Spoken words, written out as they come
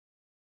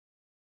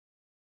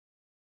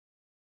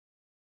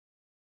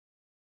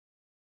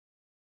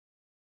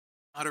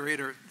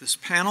Moderator this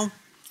panel.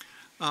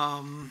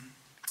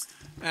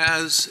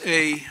 As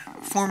a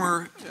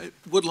former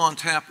Woodlawn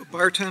Tap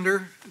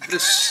bartender,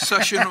 this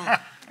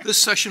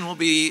session will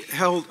be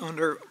held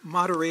under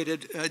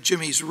moderated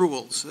Jimmy's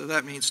rules. So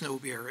that means no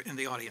beer in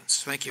the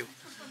audience. Thank you.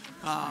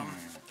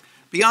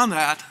 Beyond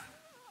that,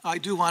 I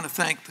do want to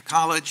thank the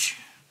college,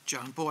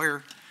 John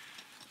Boyer,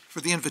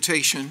 for the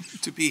invitation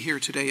to be here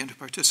today and to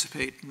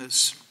participate in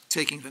this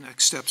Taking the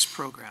Next Steps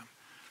program.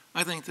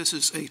 I think this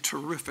is a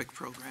terrific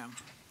program,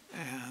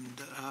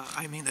 and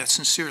I mean that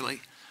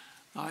sincerely.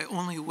 I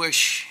only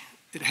wish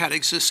it had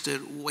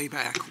existed way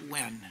back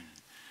when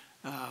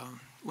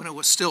it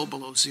was still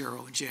below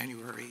zero in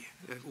January,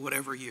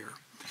 whatever year.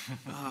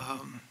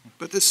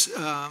 But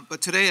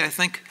today I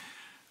think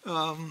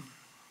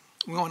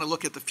we want to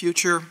look at the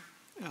future,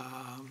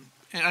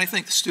 and I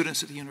think the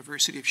students at the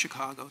University of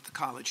Chicago, at the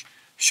college,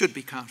 should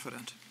be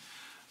confident.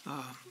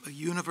 A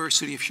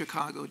University of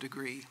Chicago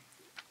degree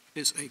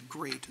is a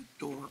great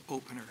door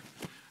opener.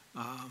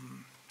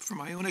 From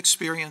my own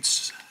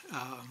experience,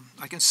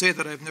 I can say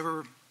that I've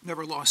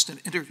never lost an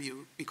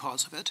interview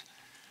because of it.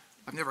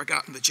 I've never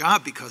gotten the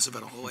job because of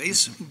it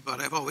always, but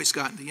I've always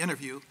gotten the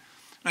interview.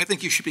 And I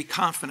think you should be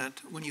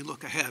confident when you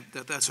look ahead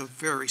that that's a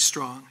very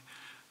strong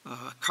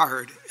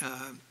card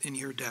in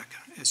your deck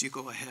as you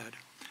go ahead.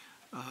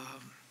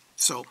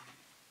 So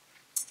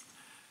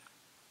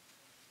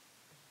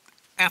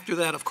after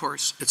that, of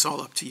course, it's all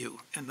up to you.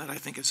 And that I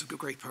think is a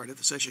great part of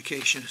this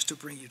education, is to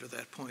bring you to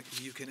that point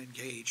where you can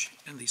engage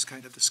in these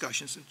kind of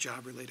discussions and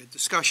job-related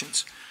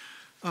discussions.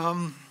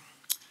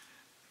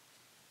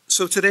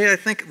 So today I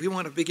think we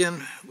want to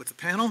begin with the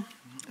panel.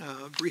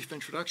 Brief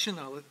introduction.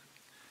 I'll let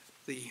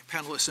the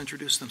panelists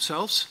introduce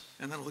themselves,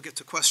 and then we'll get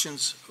to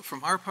questions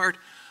from our part.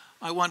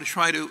 I want to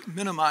try to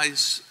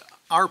minimize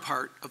our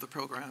part of the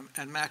program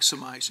and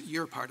maximize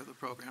your part of the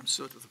program.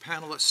 So to the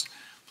panelists,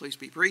 please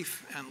be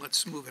brief, and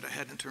let's move it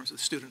ahead in terms of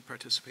student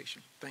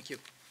participation. Thank you.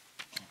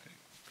 Okay.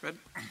 Fred?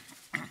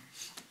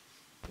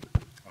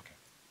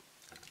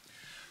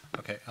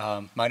 Okay.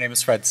 My name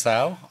is Fred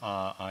Tsao.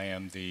 I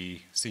am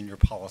the Senior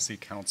Policy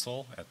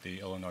Counsel at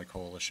the Illinois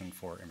Coalition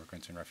for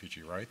Immigrant and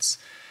Refugee Rights.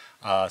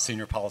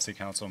 Senior Policy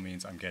Counsel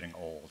means I'm getting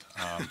old.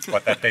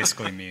 What that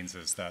basically means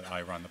is that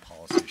I run the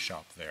policy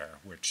shop there,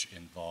 which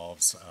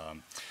involves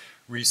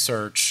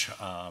research,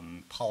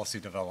 policy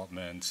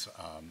development,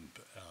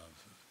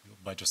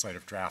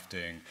 legislative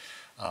drafting,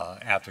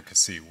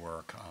 advocacy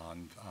work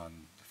on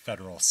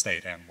federal,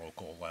 state, and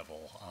local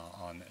level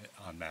on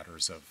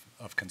matters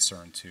of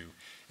concern to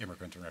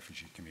immigrant and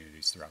refugee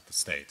communities throughout the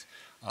state.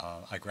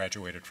 I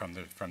graduated from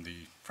the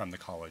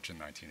college in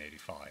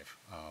 1985,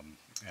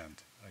 and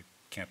I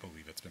can't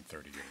believe it's been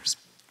 30 years.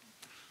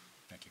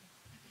 Thank you.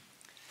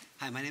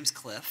 Hi, my name's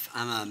Cliff.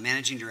 I'm a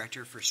managing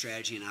director for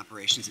strategy and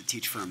operations at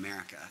Teach for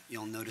America.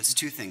 You'll notice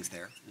two things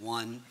there.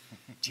 One,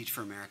 Teach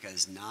for America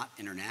is not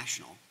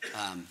international,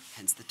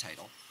 hence the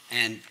title.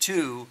 And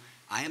two,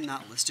 I am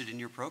not listed in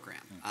your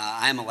program.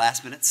 I am a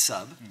last-minute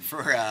sub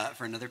for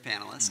another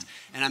panelist,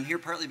 and I'm here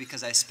partly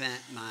because I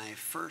spent my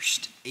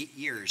first 8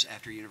 years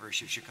after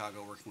University of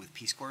Chicago working with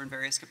Peace Corps in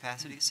various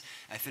capacities.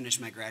 I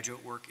finished my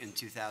graduate work in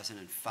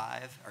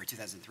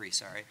 2003,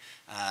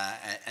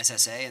 at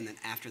SSA, and then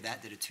after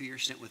that did a 2-year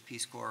stint with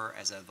Peace Corps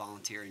as a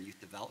volunteer in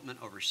youth development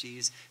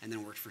overseas, and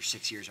then worked for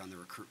 6 years on the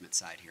recruitment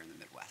side here in the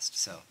Midwest.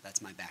 So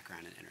that's my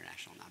background in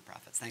international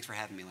nonprofits. Thanks for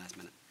having me last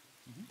minute.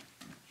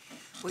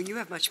 Well, you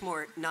have much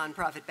more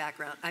nonprofit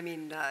background,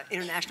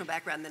 international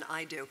background than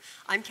I do.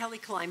 I'm Kelly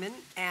Kleiman,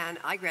 and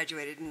I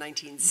graduated in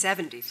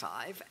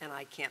 1975, and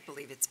I can't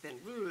believe it's been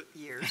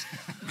years.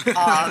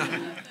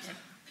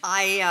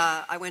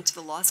 I went to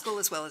the law school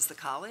as well as the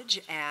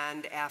college,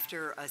 and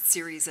after a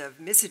series of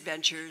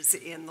misadventures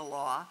in the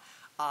law,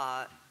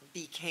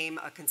 became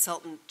a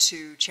consultant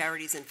to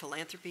charities and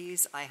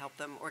philanthropies. I helped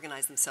them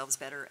organize themselves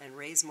better and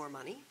raise more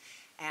money.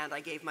 And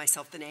I gave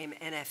myself the name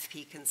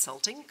NFP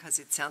Consulting, because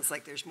it sounds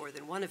like there's more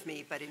than one of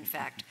me, but in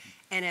fact,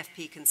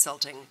 NFP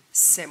Consulting,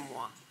 c'est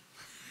moi.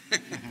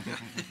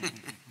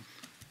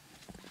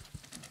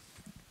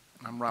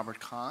 I'm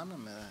Robert Kahn.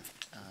 I'm a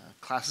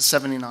class of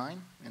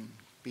 79 in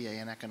BA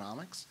in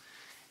economics.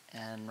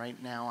 And right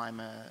now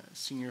I'm a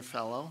senior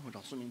fellow, which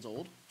also means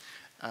old,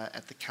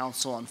 at the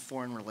Council on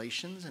Foreign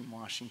Relations in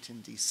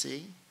Washington,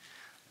 D.C.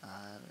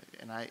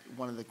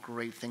 One of the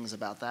great things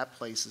about that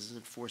place is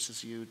it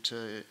forces you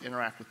to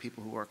interact with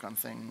people who work on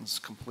things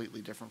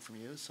completely different from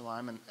you. So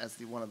I'm,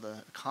 one of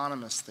the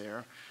economists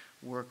there,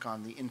 work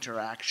on the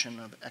interaction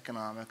of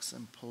economics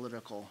and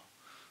political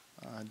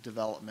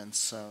developments.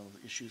 So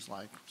issues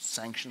like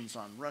sanctions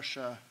on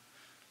Russia,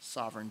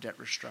 sovereign debt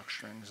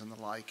restructurings, and the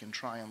like, and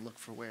try and look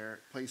for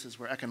places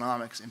where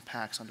economics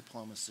impacts on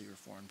diplomacy or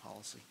foreign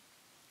policy.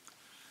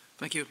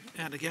 Thank you.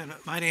 And again,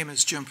 my name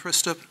is Jim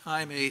Pristup.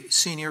 I'm a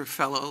senior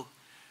fellow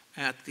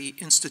at the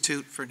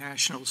Institute for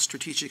National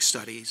Strategic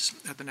Studies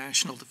at the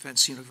National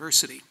Defense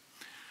University.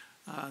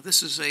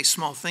 This is a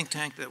small think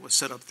tank that was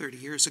set up 30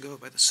 years ago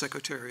by the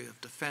Secretary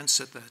of Defense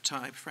at that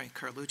time, Frank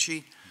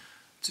Carlucci.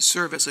 to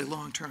serve as a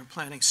long-term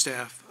planning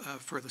staff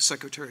for the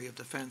Secretary of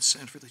Defense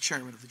and for the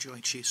Chairman of the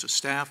Joint Chiefs of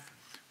Staff.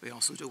 We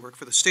also do work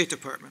for the State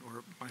Department,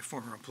 or my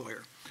former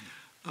employer.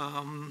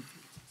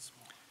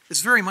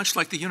 It's very much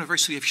like the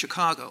University of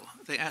Chicago.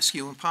 They ask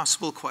you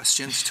impossible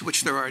questions to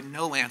which there are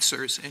no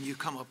answers, and you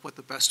come up with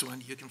the best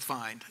one you can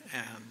find.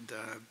 And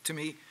to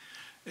me,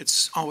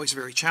 it's always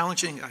very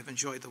challenging. I've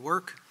enjoyed the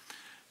work,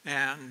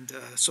 and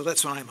so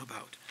that's what I'm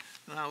about.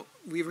 Now,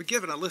 we were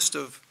given a list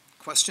of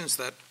questions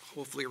that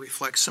hopefully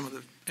reflect some of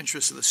the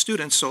interests of the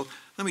students, so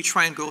let me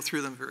try and go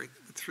through them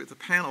through the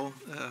panel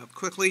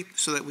quickly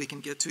so that we can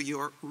get to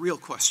your real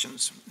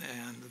questions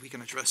and we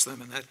can address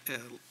them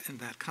in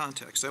that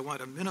context. I want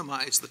to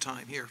minimize the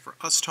time here for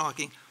us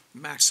talking,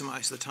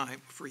 maximize the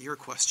time for your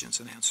questions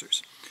and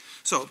answers.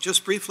 So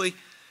just briefly,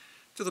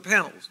 to the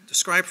panel,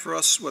 describe for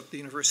us what the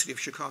University of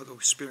Chicago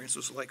experience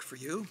was like for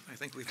you. I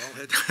think we've all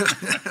had.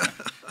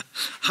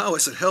 How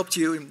has it helped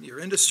you in your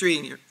industry,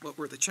 and what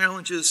were the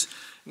challenges?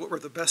 What were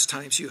the best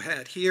times you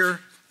had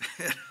here?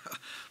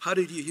 How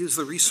did you use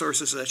the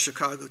resources at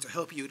Chicago to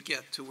help you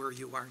get to where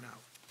you are now?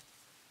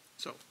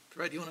 So,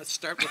 Fred, you want to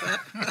start with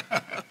that?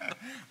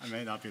 I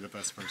may not be the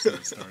best person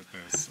to start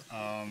this.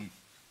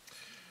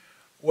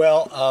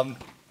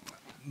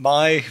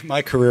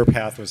 My career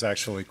path was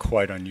actually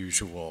quite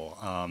unusual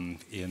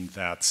in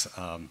that,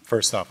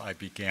 first off, I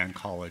began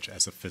college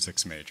as a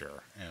physics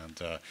major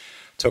and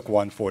took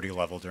 140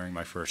 level during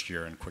my first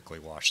year and quickly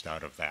washed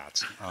out of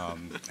that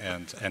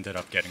and ended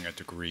up getting a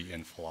degree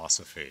in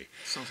philosophy.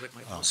 Sounds like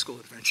my law school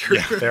adventure.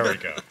 Yeah, there we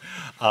go.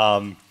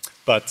 I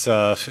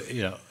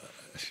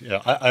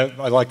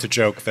like to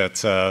joke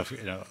that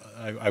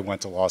I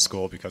went to law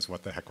school because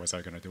what the heck was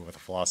I going to do with a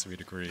philosophy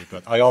degree?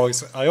 But I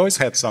always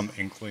had some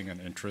inkling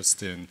and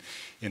interest in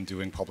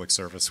doing public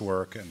service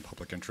work and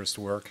public interest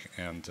work,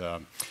 and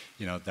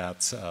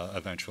that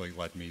eventually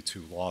led me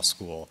to law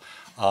school.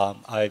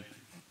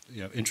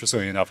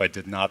 Interestingly enough, I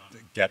did not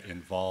get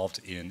involved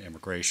in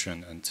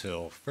immigration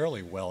until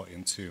fairly well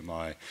into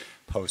my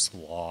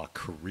post-law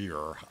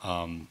career.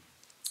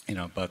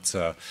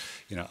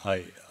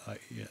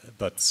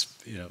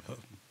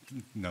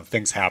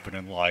 Things happen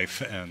in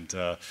life, and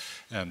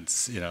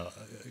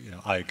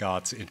I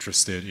got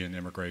interested in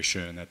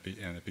immigration, and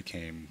it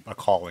became a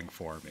calling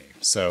for me.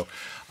 So,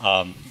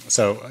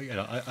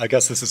 I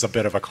guess this is a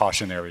bit of a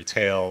cautionary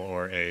tale,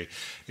 or in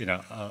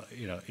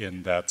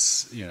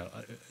that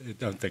I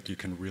don't think you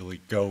can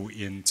really go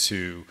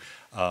into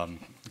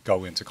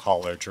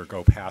college or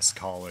go past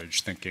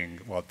college thinking,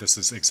 well, this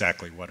is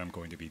exactly what I'm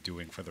going to be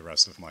doing for the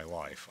rest of my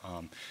life.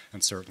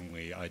 And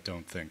certainly, I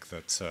don't think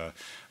that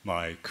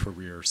my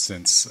career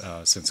since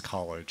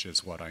college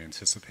is what I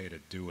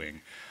anticipated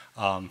doing.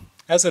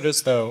 As it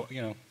is, though,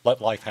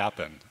 let life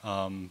happen.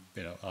 I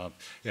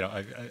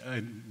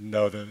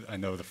know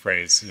the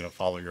phrase,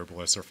 follow your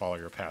bliss or follow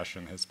your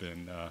passion has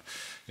been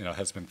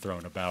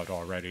thrown about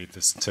already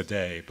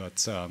today,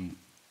 but.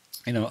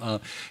 I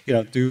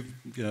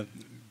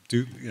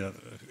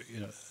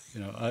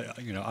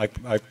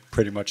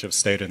pretty much have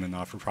stayed in the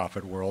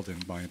not-for-profit world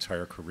in my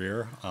entire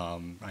career.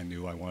 I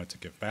knew I wanted to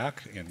give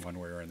back in one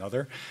way or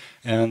another,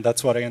 and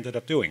that's what I ended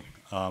up doing.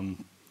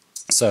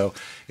 So,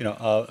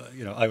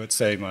 I would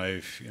say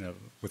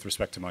with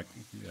respect to my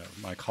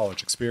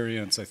college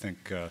experience, I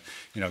think,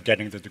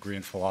 getting the degree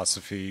in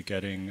philosophy,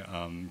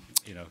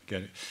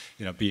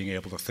 being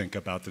able to think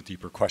about the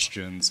deeper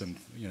questions and,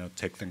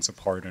 take things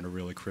apart in a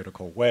really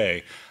critical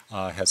way,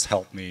 has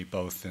helped me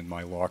both in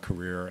my law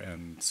career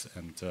and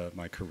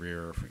my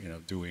career,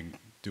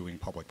 doing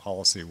public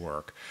policy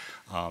work.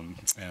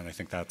 And I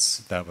think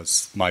that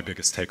was my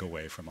biggest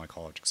takeaway from my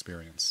college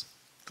experience.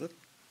 Good.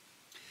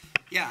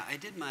 Yeah, I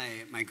did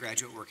my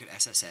graduate work at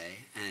SSA,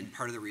 and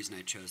part of the reason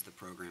I chose the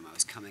program, I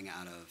was coming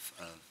out of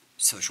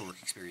social work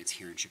experience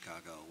here in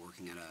Chicago,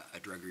 working at a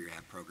drug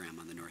rehab program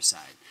on the north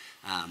side.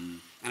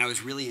 And I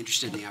was really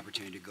interested in the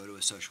opportunity to go to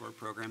a social work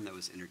program that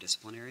was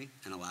interdisciplinary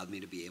and allowed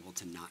me to be able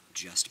to not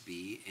just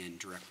be in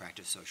direct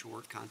practice social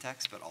work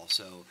context, but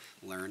also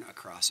learn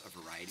across a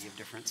variety of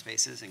different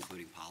spaces,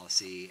 including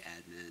policy,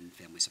 admin,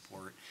 family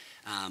support.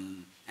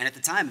 And at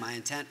the time, my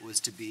intent was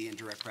to be in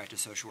direct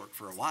practice social work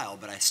for a while,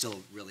 but I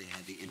still really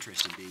had the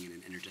interest in being in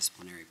an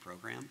interdisciplinary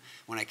program.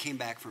 When I came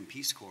back from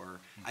Peace Corps,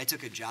 I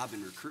took a job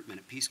in recruitment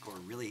at Peace Corps,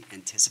 really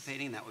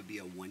anticipating that would be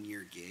a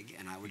one-year gig,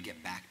 and I would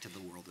get back to the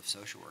world of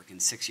social work.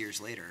 And 6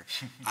 years later,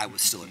 I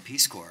was still at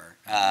Peace Corps,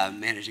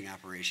 managing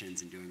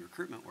operations and doing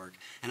recruitment work,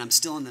 and I'm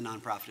still in the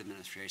nonprofit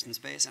administration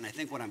space. And I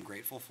think what I'm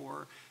grateful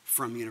for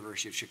from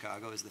University of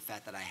Chicago is the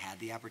fact that I had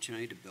the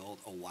opportunity to build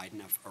a wide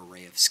enough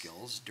array of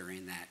skills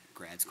during that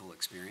grad school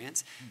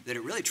experience that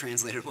it really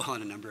translated well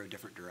in a number of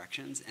different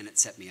directions, and it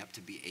set me up to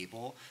be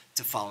able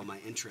to follow my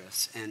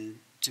interests and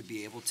to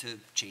be able to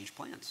change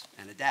plans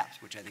and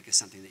adapt, which I think is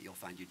something that you'll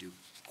find you do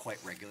quite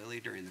regularly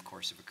during the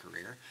course of a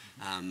career.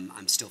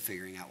 I'm still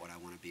figuring out what I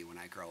want to be when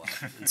I grow up,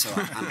 and so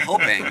I'm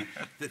hoping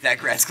that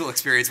grad school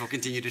experience will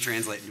continue to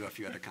translate into a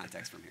few other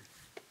contexts from here.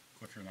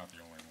 Cliff, you're not the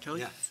only one.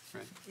 Kelly? Yeah,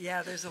 right.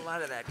 Yeah, there's a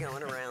lot of that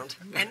going around.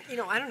 And,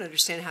 I don't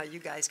understand how you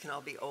guys can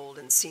all be old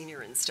and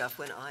senior and stuff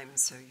when I'm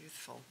so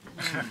youthful.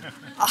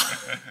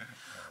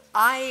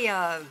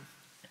 I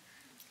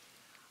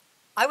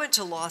went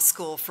to law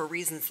school for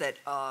reasons that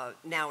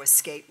now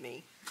escape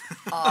me.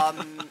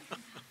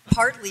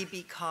 Partly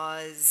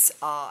because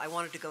I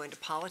wanted to go into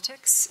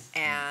politics,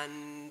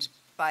 and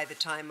by the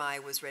time I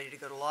was ready to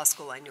go to law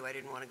school, I knew I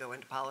didn't want to go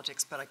into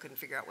politics, but I couldn't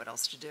figure out what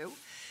else to do.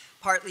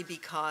 Partly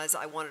because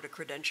I wanted a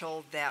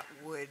credential that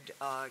would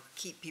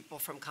keep people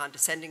from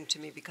condescending to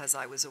me because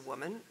I was a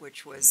woman,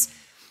 which was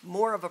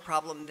more of a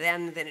problem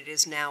then than it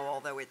is now,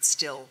 although it's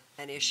still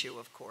an issue,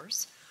 of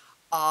course.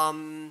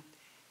 And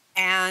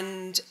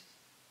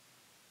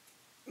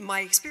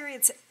my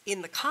experience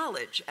in the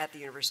college at the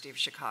University of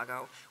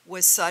Chicago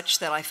was such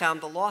that I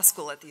found the law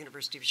school at the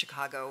University of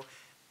Chicago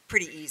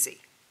pretty easy.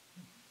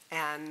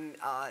 And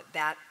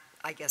that,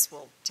 I guess,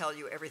 will tell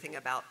you everything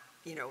about,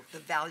 the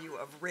value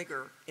of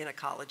rigor in a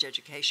college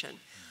education.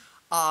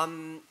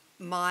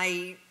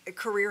 My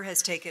career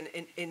has taken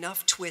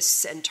enough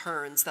twists and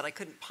turns that I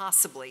couldn't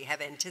possibly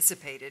have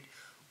anticipated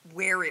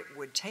where it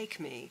would take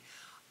me.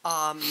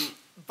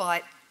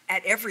 But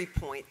at every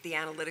point, the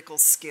analytical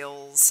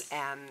skills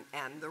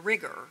and the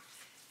rigor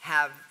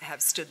have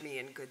stood me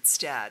in good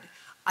stead.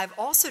 I've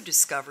also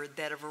discovered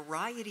that a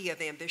variety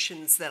of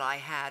ambitions that I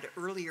had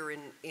earlier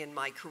in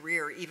my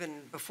career,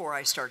 even before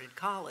I started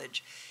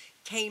college,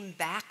 came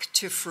back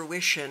to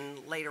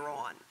fruition later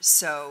on.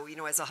 So,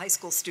 as a high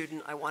school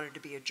student, I wanted to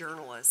be a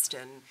journalist,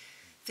 and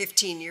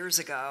 15 years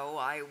ago,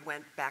 I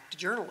went back to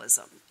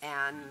journalism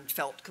and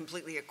felt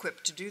completely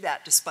equipped to do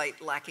that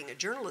despite lacking a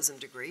journalism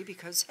degree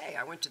because, hey,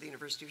 I went to the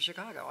University of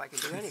Chicago. I can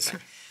do anything.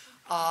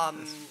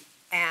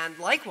 And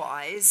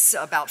likewise,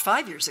 about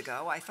 5 years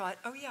ago, I thought,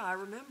 oh yeah, I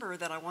remember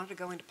that I wanted to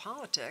go into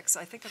politics.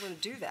 I think I'm going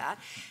to do that.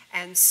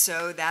 And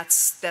so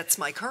that's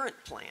my current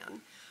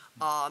plan.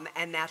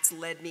 And that's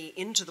led me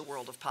into the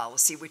world of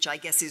policy, which I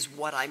guess is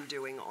what I'm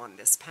doing on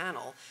this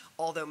panel,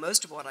 although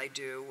most of what I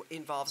do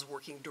involves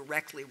working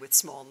directly with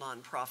small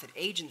nonprofit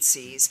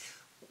agencies,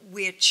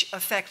 which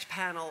affect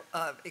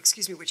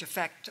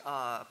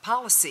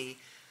policy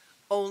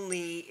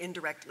only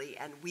indirectly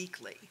and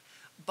weakly.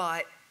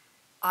 But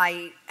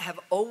I have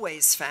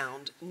always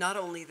found not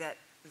only that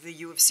the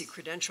U of C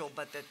credential,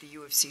 but that the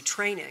U of C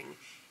training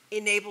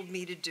enabled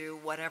me to do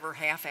whatever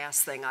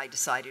half-ass thing I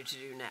decided to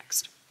do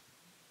next.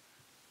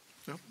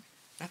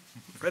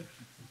 Fred?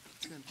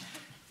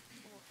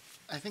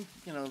 I think,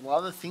 a lot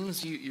of the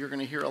themes you're going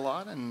to hear a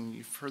lot, and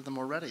you've heard them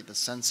already, the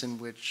sense in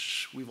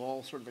which we've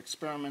all sort of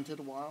experimented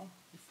a while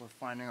before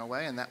finding our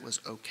way, and that was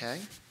okay,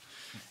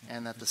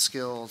 and that the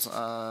skills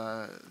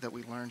that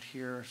we learned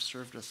here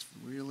served us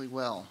really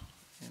well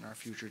in our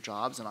future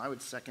jobs, and I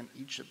would second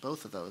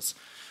both of those.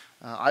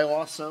 I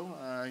also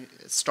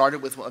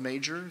started with a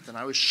major, then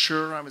I was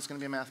sure I was going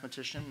to be a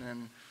mathematician,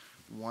 and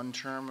one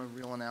term of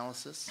real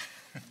analysis.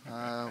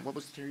 What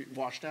was the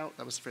washed out?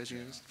 That was the phrase you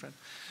used, Fred.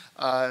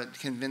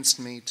 Convinced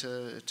me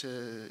to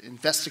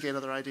investigate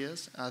other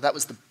ideas. That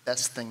was the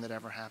best thing that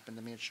ever happened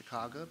to me at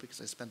Chicago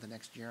because I spent the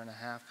next year and a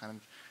half kind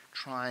of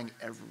trying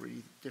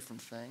every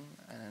different thing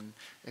and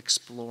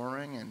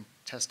exploring and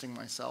testing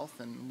myself,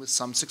 and with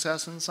some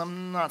success and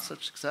some not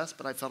such success,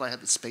 but I felt I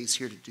had the space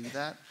here to do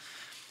that.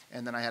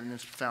 And then I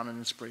found an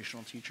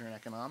inspirational teacher in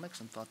economics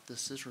and thought,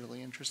 this is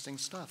really interesting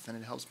stuff, and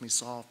it helps me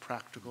solve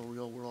practical,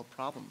 real-world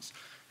problems,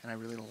 and I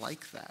really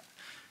like that.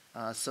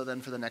 So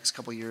then for the next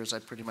couple of years, I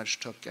pretty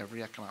much took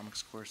every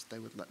economics course they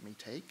would let me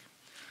take.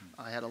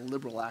 I had a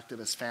liberal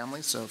activist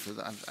family, so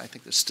I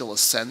think there's still a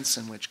sense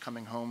in which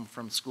coming home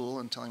from school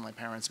and telling my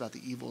parents about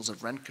the evils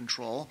of rent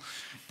control,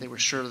 they were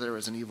sure there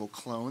was an evil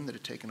clone that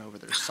had taken over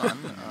their son.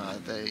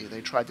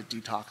 They tried to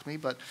detox me,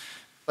 but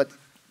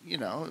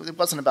it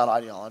wasn't about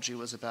ideology. It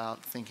was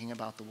about thinking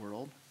about the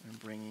world and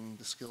bringing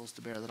the skills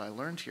to bear that I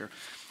learned here.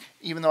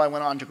 Even though I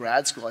went on to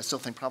grad school, I still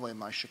think probably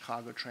my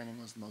Chicago training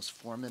was the most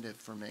formative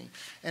for me.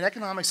 And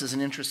economics is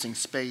an interesting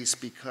space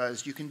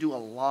because you can do a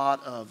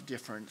lot of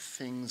different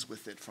things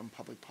with it, from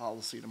public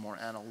policy to more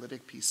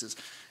analytic pieces.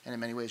 And in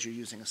many ways, you're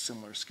using a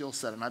similar skill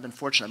set. And I've been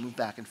fortunate. I moved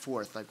back and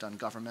forth. I've done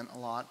government a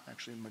lot,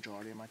 actually the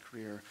majority of my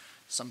career,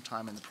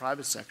 sometime in the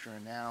private sector,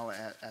 and now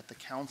at the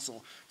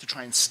council, to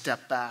try and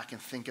step back and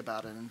think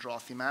about it and draw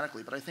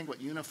thematically. But I think what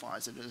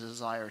unifies it is a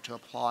desire to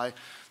apply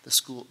the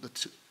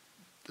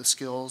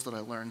skills that I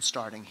learned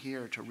starting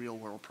here to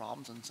real-world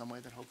problems in some way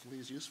that hopefully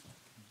is useful.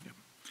 Yep.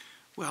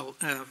 Well,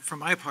 for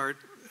my part,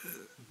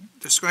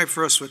 describe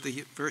for us what the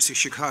University of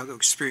Chicago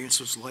experience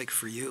was like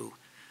for you.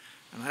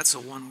 And that's a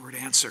one-word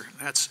answer.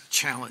 That's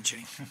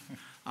challenging.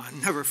 I'll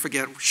never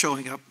forget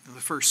showing up in the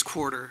first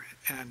quarter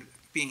and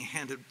being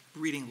handed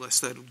reading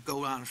lists that would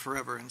go on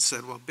forever and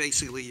said, well,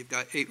 basically you've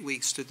got 8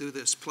 weeks to do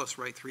this plus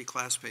write 3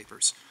 class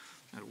papers.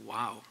 And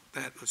wow,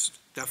 that was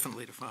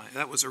definitely defined.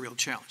 That was a real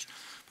challenge.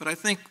 But I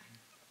think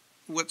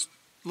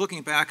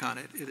looking back on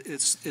it,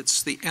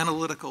 it's the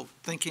analytical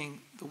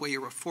thinking, the way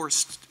you were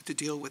forced to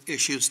deal with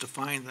issues, to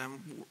find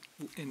them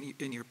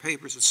in your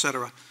papers, et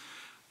cetera,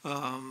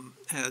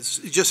 it's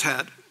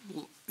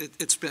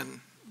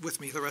been with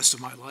me the rest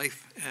of my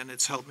life, and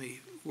it's helped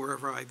me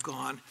wherever I've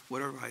gone,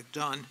 whatever I've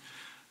done.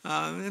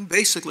 And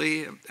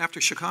basically,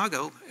 after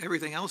Chicago,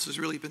 everything else has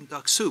really been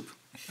duck soup.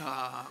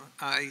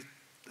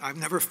 I've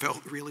never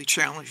felt really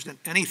challenged in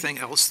anything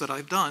else that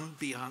I've done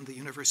beyond the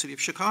University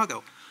of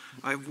Chicago.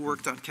 I've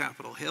worked on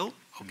Capitol Hill.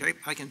 Okay,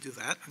 I can do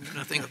that. I know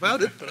nothing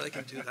about it, but I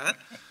can do that.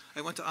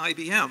 I went to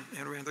IBM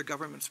and ran their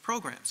government's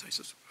programs. I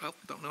said, well,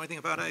 don't know anything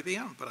about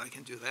IBM, but I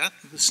can do that.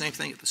 The same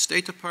thing at the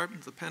State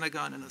Department, the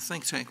Pentagon, and the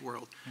think tank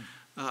world.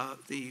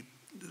 The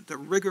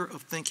rigor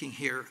of thinking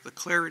here, the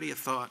clarity of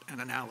thought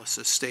and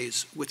analysis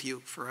stays with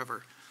you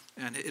forever.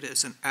 And it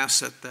is an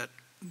asset that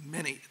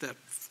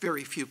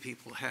very few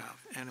people have.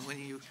 And when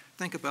you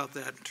think about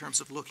that in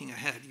terms of looking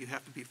ahead, you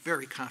have to be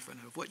very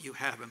confident of what you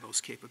have in those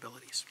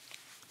capabilities.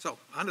 So,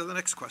 on to the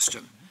next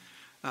question.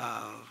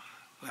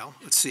 Well,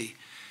 let's see.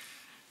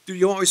 Do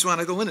you always want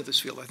to go into this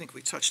field? I think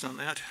we touched on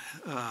that.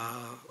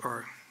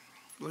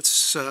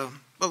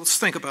 Let's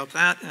think about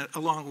that,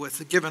 along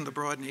with, given the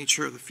broad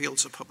nature of the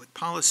fields of public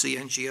policy,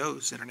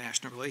 NGOs,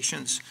 international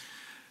relations,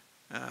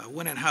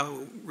 when and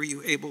how were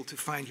you able to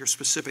find your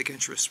specific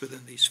interests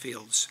within these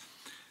fields?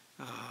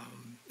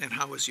 And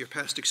how has your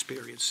past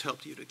experience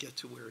helped you to get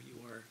to where you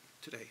are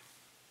today?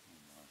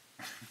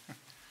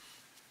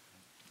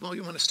 Well,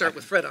 you want to start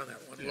with Fred on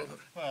that one. Yeah.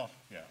 Well,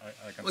 yeah,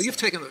 I can. Well, you've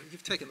taken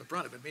the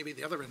brunt of it. Maybe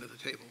the other end of the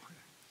table.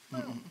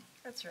 Oh,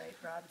 that's right,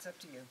 Rob. It's up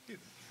to you.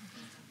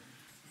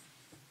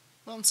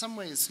 Well, in some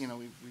ways,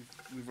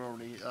 we've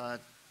already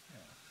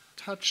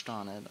touched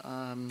on it.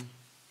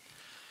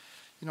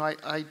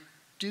 I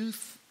do.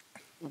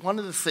 One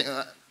of the things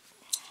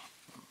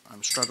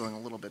I'm struggling a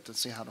little bit to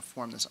see how to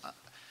form this.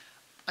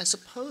 I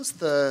suppose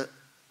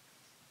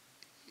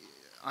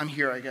I'm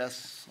here, I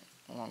guess,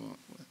 along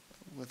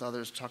with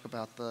others, to talk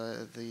about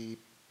the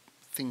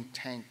think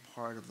tank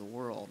part of the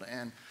world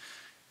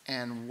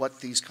and what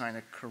these kind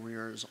of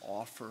careers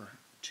offer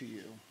to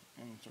you,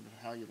 and sort of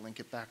how you link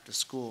it back to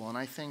school. And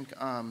I think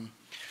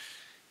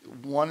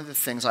one of the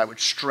things I would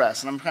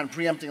stress, and I'm kind of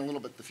preempting a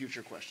little bit the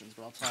future questions,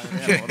 but I'll tie it in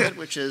a little bit,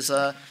 which is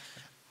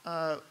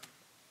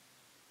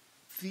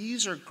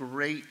these are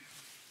great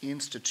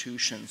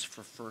institutions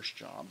for first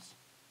jobs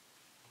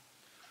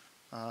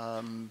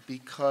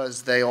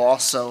because they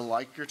also,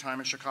 like your time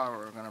in Chicago,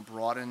 are going to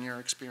broaden your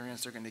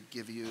experience. They're going to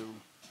give you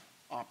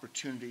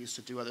opportunities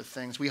to do other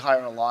things. We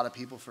hire a lot of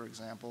people, for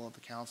example, at the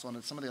council, and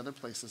at some of the other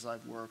places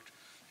I've worked,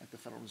 like the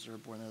Federal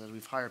Reserve Board,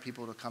 we've hired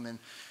people to come in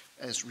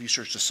as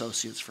research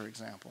associates, for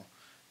example.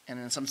 And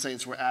in some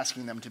states, we're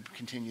asking them to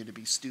continue to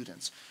be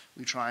students.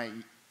 There's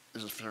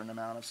a certain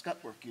amount of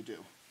scut work you do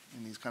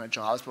in these kind of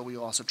jobs, but we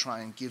also try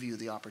and give you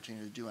the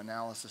opportunity to do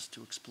analysis,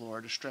 to explore,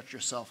 to stretch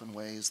yourself in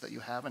ways that you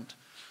haven't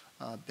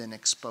been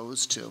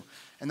exposed to.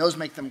 And those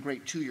make them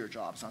great two-year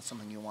jobs, not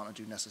something you want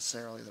to do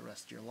necessarily the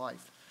rest of your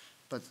life.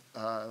 But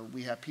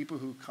we have people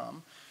who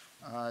come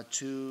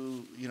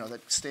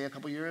that stay a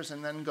couple years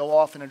and then go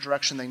off in a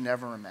direction they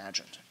never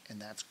imagined.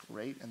 And that's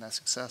great, and that's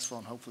successful,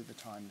 and hopefully the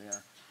time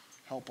there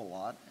help a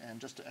lot. And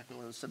just to echo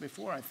what I said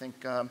before, I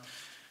think not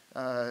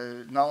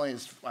only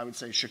is, I would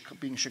say,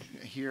 being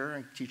here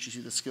and teaches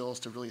you the skills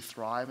to really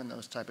thrive in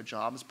those type of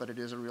jobs, but it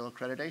is a real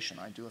accreditation.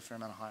 I do a fair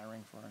amount of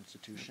hiring for our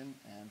institution,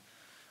 and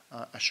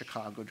a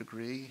Chicago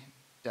degree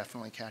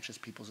definitely catches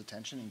people's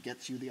attention and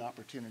gets you the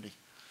opportunity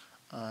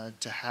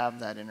to have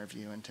that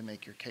interview and to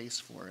make your case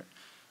for it.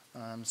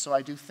 So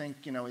I do think,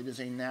 it is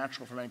a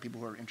natural for many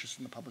people who are interested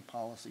in the public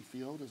policy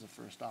field as a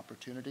first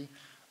opportunity,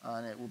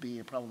 and it will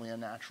be probably a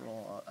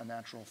natural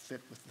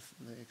fit with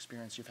the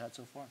experience you've had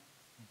so far.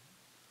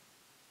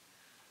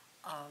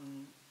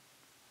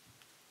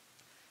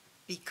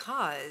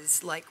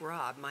 Because, like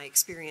Rob, my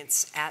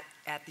experience at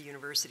the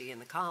university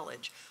and the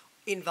college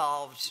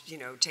involved,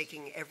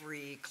 taking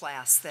every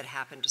class that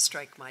happened to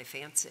strike my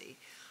fancy.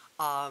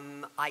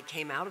 I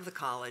came out of the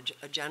college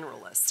a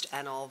generalist,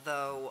 and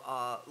although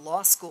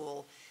law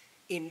school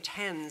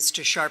intends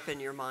to sharpen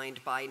your mind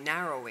by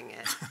narrowing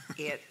it,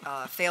 it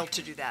failed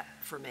to do that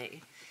for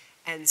me.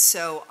 And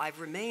so I've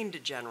remained a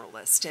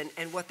generalist,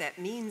 and what that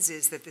means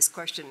is that this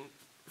question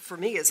for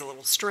me is a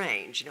little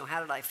strange.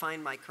 How did I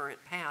find my current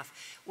path?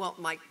 Well,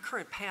 my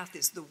current path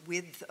is the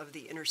width of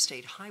the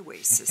interstate highway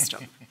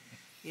system.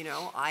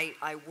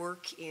 I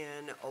work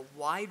in a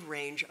wide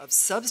range of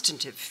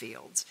substantive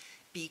fields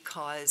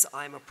because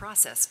I'm a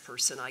process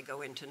person. I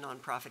go into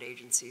nonprofit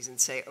agencies and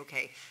say,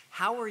 okay,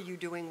 how are you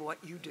doing what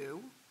you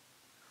do?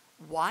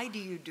 Why do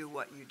you do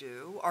what you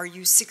do? Are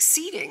you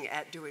succeeding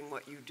at doing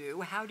what you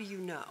do? How do you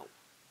know?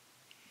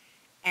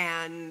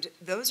 And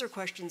those are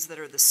questions that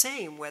are the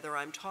same whether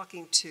I'm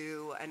talking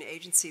to an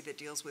agency that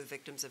deals with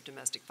victims of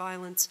domestic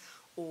violence,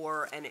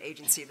 or an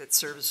agency that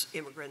serves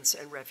immigrants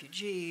and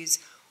refugees,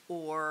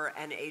 or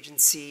an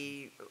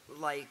agency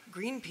like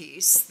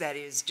Greenpeace that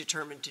is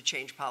determined to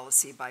change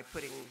policy by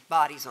putting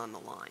bodies on the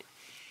line.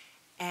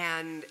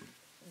 And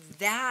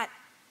there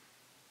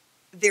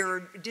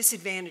are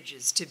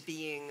disadvantages to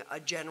being a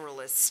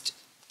generalist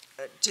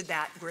to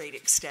that great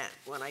extent.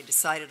 When I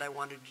decided I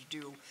wanted to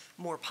do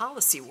more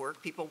policy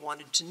work, people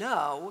wanted to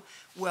know,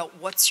 well,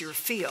 what's your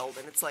field?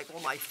 And it's like,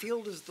 well, my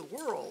field is the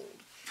world.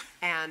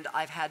 And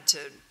I've had to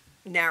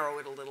narrow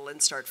it a little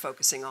and start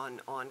focusing on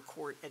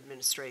court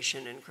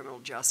administration and criminal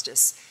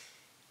justice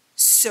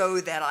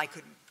so that I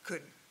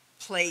could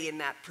play in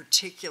that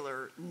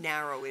particular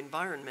narrow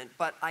environment.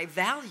 But I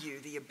value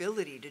the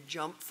ability to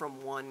jump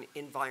from one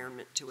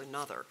environment to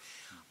another.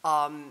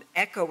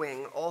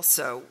 Echoing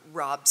also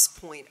Rob's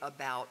point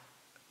about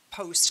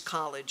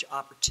post-college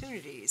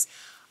opportunities,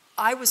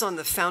 I was on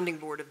the founding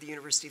board of the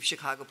University of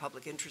Chicago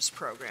Public Interest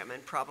Program,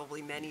 and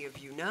probably many of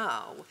you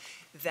know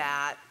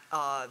that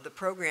the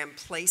program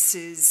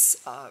places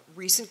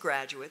recent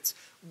graduates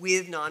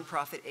with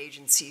nonprofit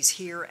agencies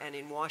here and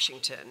in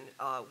Washington.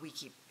 We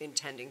keep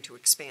intending to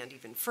expand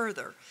even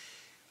further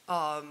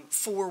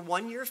for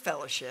one-year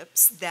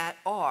fellowships that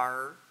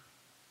are,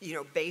 you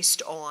know,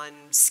 based on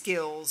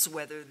skills,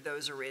 whether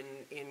those are in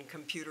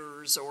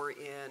computers or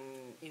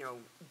in, you know,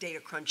 data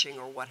crunching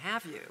or what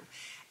have you,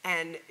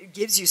 and it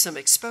gives you some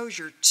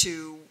exposure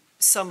to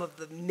some of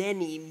the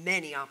many,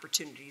 many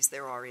opportunities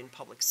there are in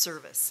public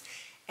service.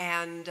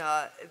 And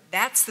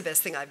that's the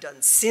best thing I've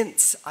done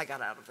since I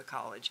got out of the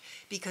college,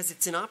 because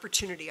it's an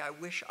opportunity I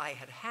wish I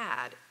had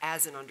had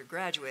as an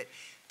undergraduate.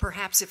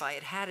 Perhaps if I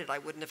had had it, I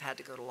wouldn't have had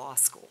to go to law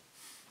school.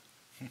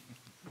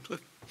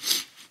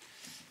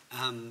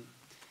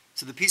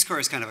 So the Peace Corps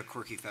is kind of a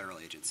quirky federal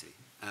agency.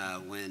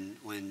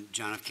 When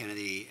John F.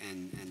 Kennedy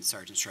and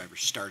Sergeant Shriver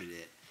started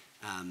it,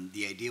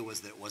 the idea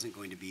was that it wasn't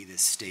going to be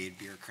this staid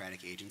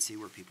bureaucratic agency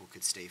where people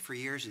could stay for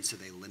years, and so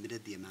they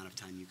limited the amount of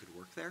time you could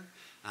work there,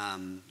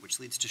 which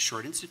leads to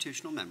short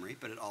institutional memory,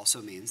 but it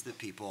also means that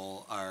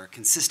people are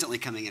consistently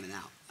coming in and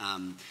out.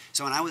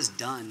 So when I was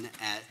done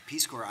at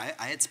Peace Corps,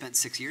 I had spent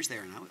 6 years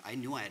there, and I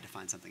knew I had to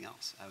find something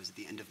else. I was at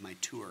the end of my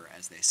tour,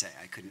 as they say.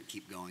 I couldn't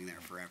keep going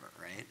there forever,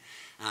 right?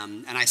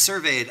 And I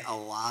surveyed a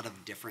lot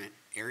of different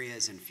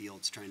areas and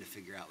fields trying to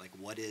figure out, like,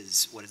 what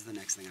is the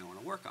next thing I want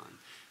to work on.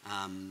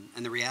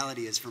 And the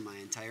reality is, for my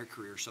entire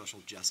career,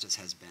 social justice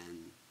has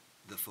been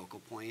the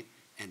focal point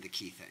and the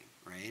key thing,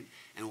 right?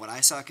 And what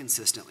I saw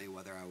consistently,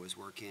 whether I was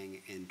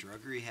working in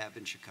drug rehab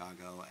in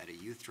Chicago, at a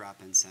youth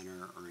drop-in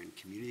center, or in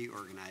community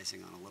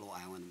organizing on a little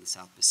island in the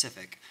South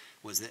Pacific,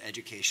 was that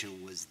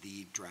education was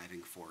the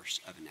driving force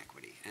of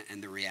inequity.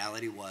 And the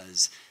reality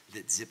was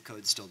that zip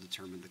codes still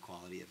determined the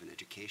quality of an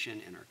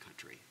education in our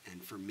country.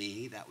 And for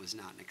me, that was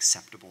not an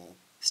acceptable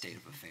state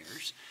of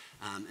affairs.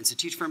 And so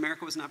Teach for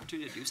America was an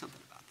opportunity to do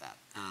something about that.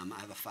 I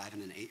have a 5-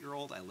 and an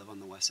 8-year-old. I live on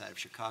the west side of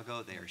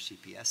Chicago. They are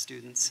CPS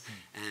students.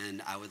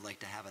 And I would like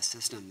to have a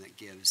system that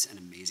gives an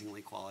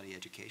amazingly quality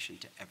education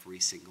to every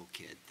single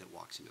kid that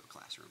walks into a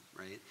classroom,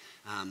 right?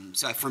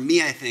 So for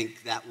me, I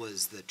think that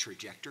was the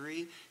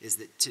trajectory, is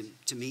that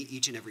to me,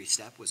 each and every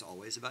step was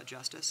always about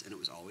justice, and it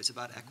was always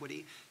about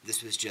equity.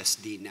 This was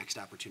just the next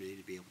opportunity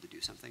to be able to do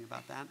something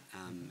about that,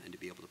 and to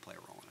be able to play a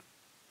role in it.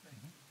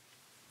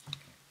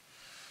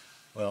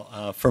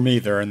 Well, for me,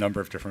 there are a number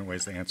of different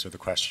ways to answer the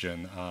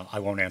question. I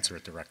won't answer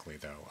it directly,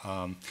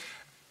 though.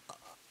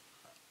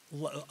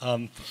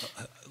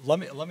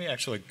 Let me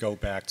actually go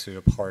back to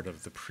a part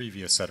of the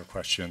previous set of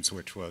questions,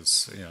 which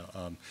was,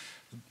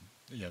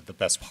 the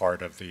best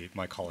part of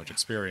my college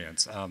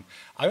experience.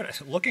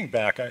 Looking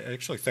back, I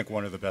actually think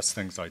one of the best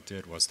things I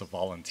did was to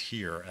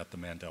volunteer at the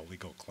Mandel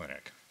Legal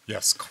Clinic.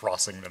 Yes,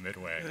 crossing the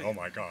Midway. Oh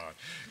my God,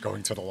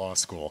 going to the law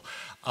school.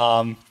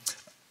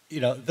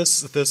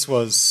 This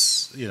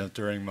was,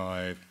 during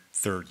my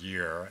third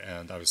year,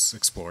 and I was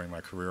exploring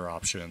my career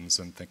options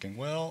and thinking,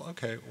 well,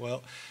 okay,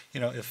 well,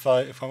 if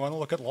I want to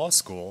look at law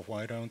school,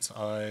 why don't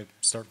I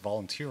start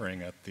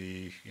volunteering at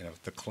the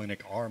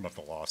clinic arm of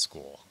the law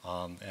school?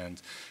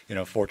 And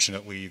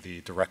fortunately,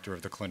 the director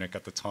of the clinic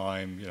at the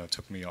time,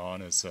 took me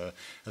on as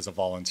a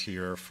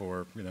volunteer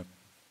for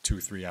 2 or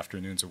 3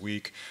 afternoons a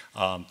week.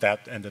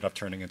 That ended up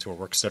turning into a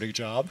work-study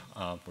job,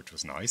 which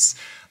was nice.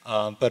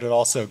 But it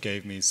also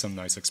gave me some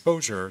nice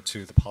exposure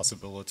to the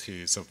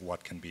possibilities of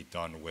what can be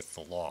done with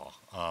the law.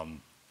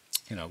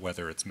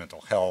 Whether it's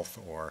mental health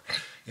or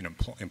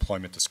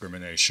employment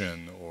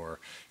discrimination or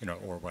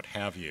or what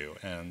have you.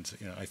 And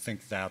I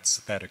think that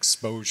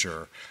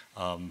exposure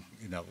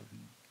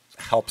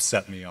helped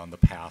set me on the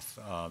path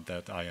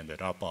that I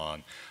ended up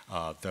on,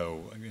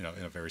 though in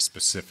a very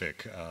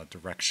specific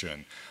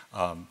direction.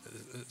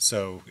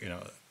 So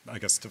I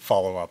guess to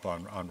follow up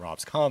on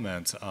Rob's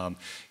comment,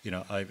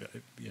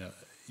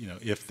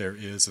 if there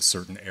is a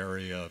certain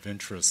area of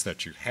interest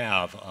that you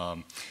have,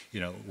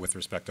 with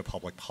respect to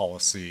public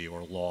policy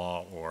or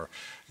law or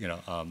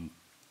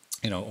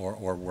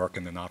or work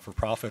in the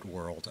not-for-profit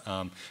world,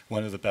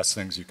 one of the best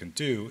things you can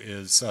do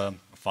is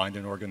find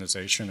an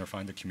organization or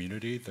find a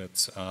community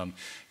that's,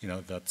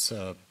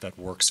 that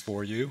works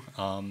for you,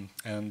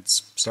 and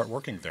start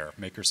working there.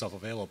 Make yourself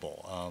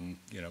available.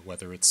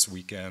 Whether it's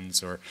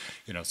weekends or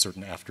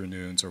certain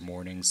afternoons or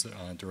mornings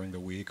during the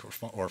week,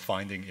 or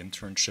finding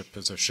internship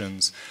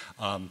positions.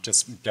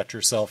 Just get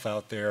yourself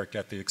out there,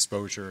 get the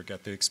exposure,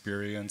 get the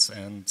experience,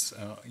 and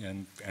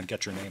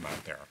get your name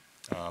out there.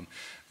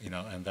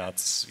 And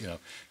that's,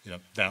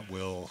 that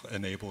will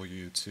enable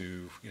you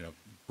to,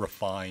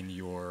 refine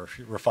your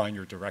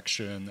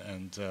direction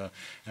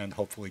and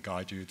hopefully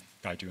guide you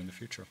in the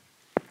future.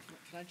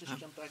 Can I just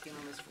jump back in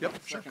on this for Yep,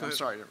 one sure, second? go I'm ahead.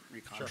 sorry to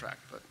recontract,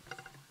 but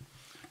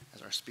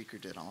as our speaker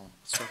did, I'll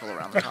circle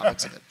around the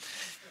topics of it.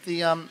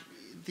 I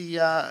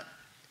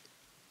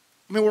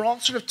mean, we're all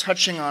sort of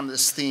touching on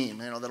this theme,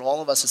 that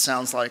all of us, it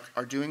sounds like,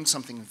 are doing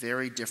something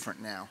very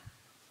different now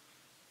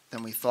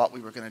than we thought we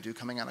were going to do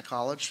coming out of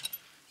college.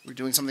 We're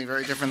doing something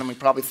very different than we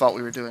probably thought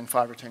we were doing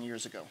 5 or 10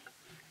 years ago.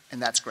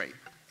 And that's great.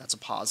 That's a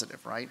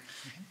positive, right?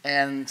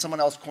 And someone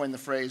else coined the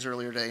phrase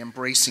earlier today,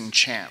 embracing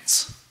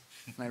chance.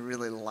 And I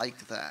really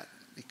liked that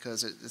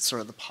because it's sort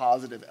of the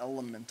positive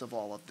element of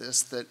all of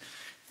this, that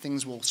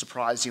things will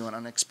surprise you in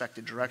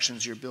unexpected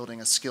directions. You're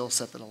building a skill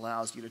set that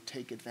allows you to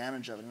take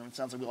advantage of it. And it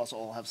sounds like we also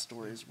all have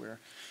stories where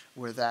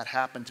that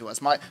happened to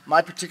us. My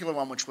particular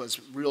one, which was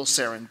real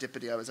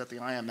serendipity, I was at the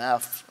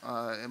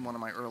IMF in one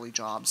of my early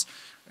jobs,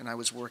 and I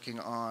was working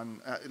on,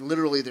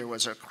 literally there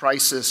was a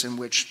crisis in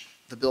which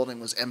the building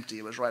was empty.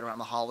 It was right around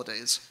the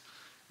holidays.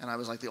 And I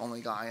was like the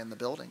only guy in the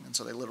building. And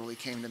so they literally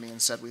came to me and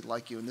said, we'd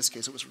like you. In this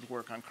case, it was to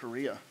work on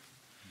Korea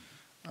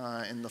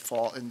in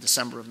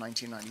December of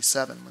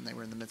 1997 when they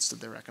were in the midst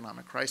of their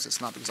economic crisis.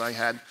 Not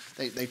because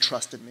they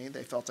trusted me.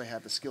 They felt I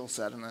had the skill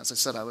set. And as I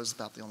said, I was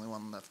about the only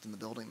one left in the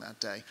building that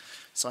day.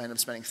 So I ended up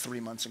spending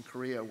 3 months in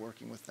Korea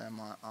working with them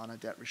on a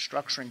debt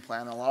restructuring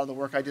plan. And a lot of the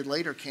work I did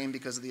later came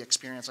because of the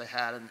experience I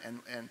had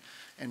and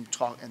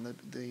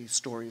the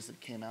stories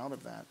that came out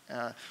of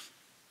that.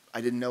 I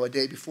didn't know a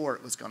day before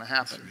it was going to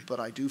happen, but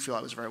I do feel I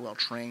was very well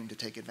trained to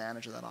take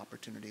advantage of that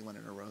opportunity when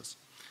it arose.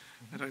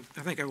 And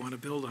I think I want to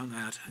build on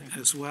that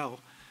as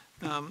well.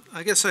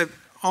 I guess I've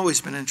always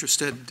been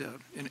interested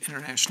in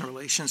international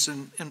relations,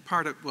 and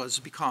part of it was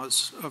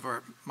because of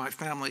my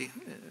family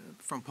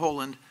from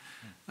Poland.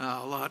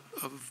 A lot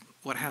of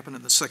what happened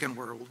in the Second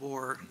World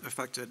War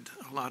affected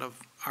a lot of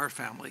our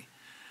family.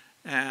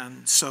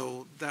 And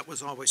so that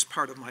was always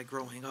part of my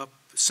growing up,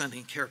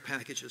 sending care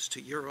packages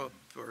to Europe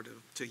or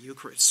to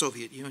Ukraine,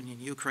 Soviet Union,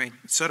 Ukraine,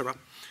 etc.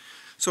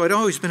 So I'd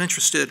always been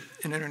interested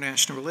in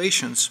international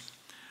relations,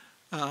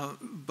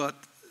 but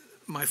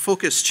my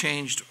focus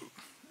changed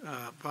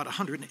about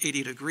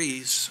 180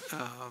 degrees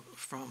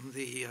from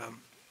the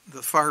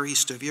far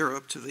east of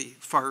Europe to the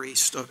far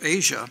east of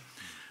Asia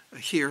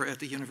here at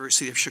the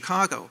University of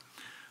Chicago.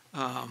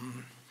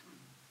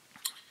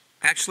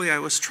 Actually, I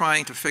was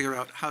trying to figure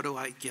out how do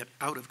I get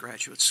out of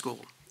graduate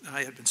school.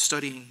 I had been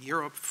studying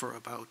Europe for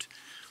about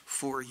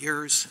 4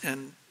 years,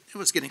 and it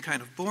was getting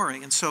kind of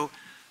boring. And so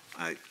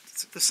I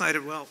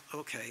decided, well,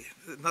 okay,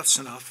 enough's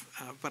enough.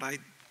 But I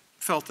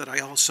felt that I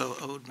also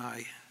owed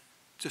my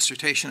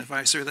dissertation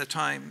advisor at that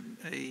time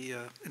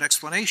an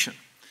explanation.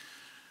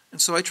 And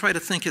so I tried to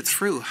think it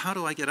through. How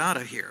do I get out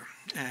of here?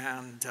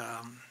 And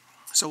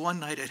so one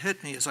night it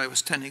hit me as I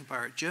was tending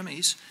bar at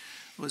Jimmy's,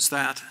 was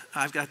that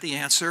I've got the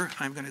answer.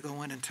 I'm going to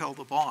go in and tell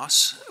the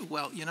boss,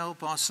 well,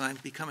 boss, I'm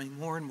becoming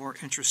more and more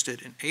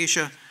interested in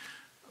Asia,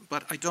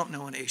 but I don't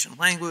know an Asian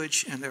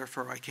language, and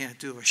therefore I can't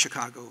do a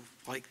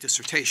Chicago-like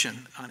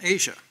dissertation on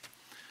Asia.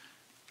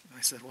 And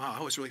I said, wow,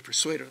 I was really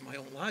persuaded of my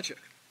own logic.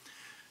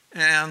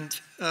 And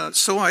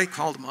so I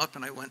called him up,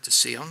 and I went to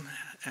see him,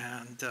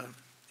 and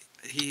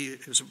he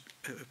was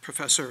a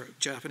professor of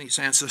Japanese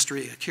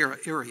ancestry, Akira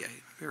Irie,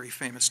 very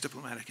famous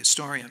diplomatic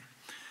historian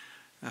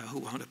who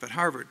wound up at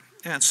Harvard.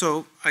 And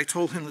so I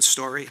told him the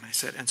story, and I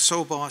said, and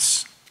so,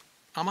 boss,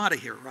 I'm out of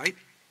here, right?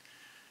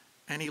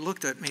 And he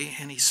looked at me,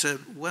 and he said,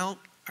 well,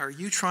 are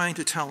you trying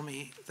to tell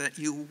me that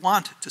you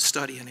want to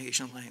study an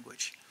Asian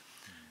language?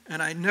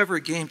 And I never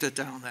gamed it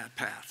down that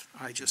path.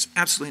 I just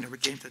absolutely never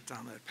gamed it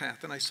down that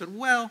path. And I said,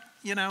 well,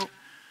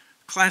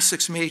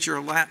 classics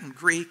major, Latin,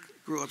 Greek,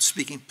 grew up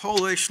speaking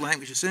Polish,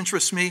 languages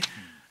interest me.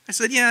 I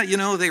said, yeah,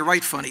 they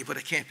write funny, but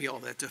it can't be all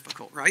that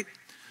difficult, right?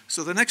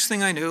 So the next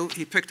thing I knew,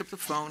 he picked up the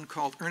phone,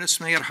 called Ernest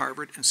May at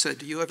Harvard, and said,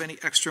 do you have any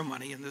extra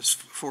money in this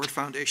Ford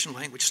Foundation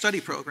language study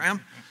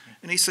program?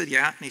 And he said,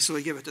 yeah. And he said,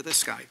 we give it to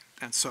this guy.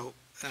 And so,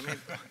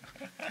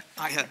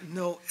 I had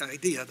no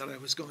idea that I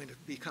was going to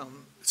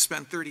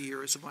spend 30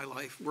 years of my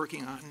life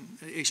working on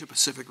the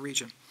Asia-Pacific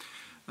region.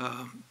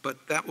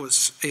 But that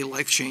was a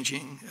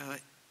life-changing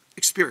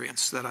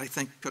experience that I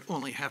think could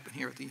only happen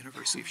here at the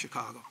University of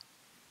Chicago.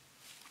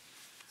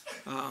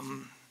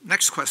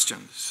 Next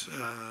questions.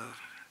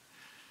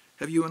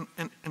 Have you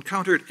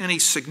encountered any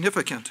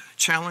significant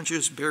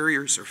challenges,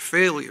 barriers, or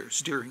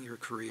failures during your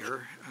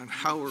career, and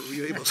how were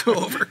you able to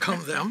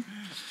overcome them?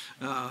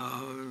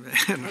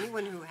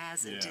 Anyone who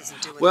hasn't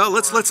isn't doing well.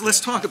 it. Let's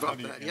talk about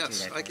that.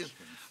 Yes,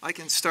 I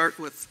can start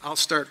with. I'll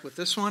start with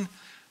this one.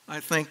 I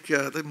think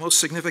the most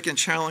significant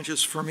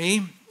challenges for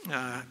me,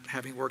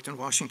 having worked in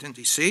Washington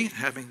D.C.,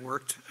 having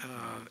worked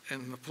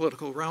in the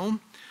political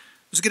realm,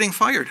 was getting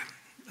fired.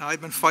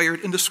 I've been fired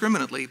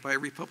indiscriminately by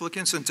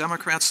Republicans and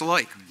Democrats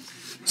alike.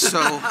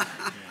 So,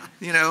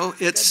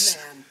 it's,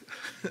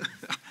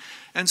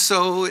 and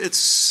so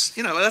it's,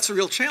 that's a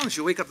real challenge.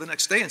 You wake up the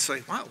next day and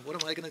say, wow, what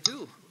am I going to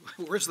do?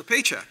 Where's the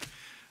paycheck?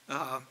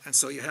 And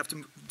so you have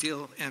to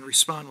deal and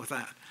respond with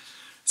that.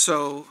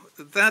 So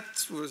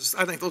that was,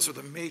 I think those are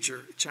the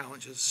major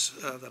challenges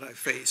that I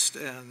faced.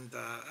 And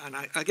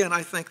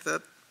I think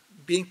that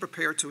being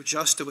prepared to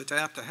adjust, to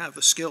adapt, to have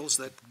the skills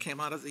that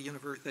came out of the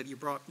university, that you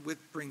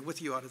bring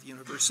with you out of the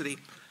university,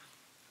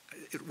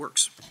 it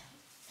works.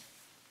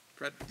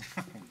 Fred?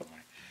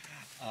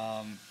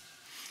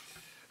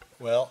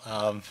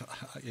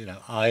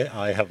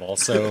 I have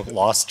also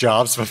lost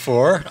jobs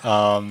before.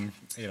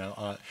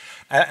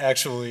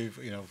 Actually,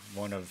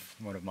 one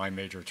of my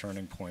major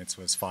turning points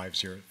was 5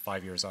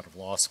 years out of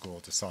law school,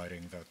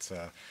 deciding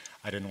that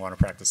I didn't want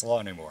to practice law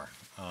anymore.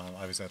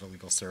 I was at a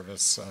legal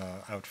service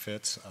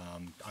outfit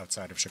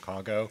outside of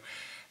Chicago,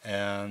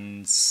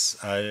 and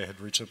I had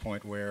reached a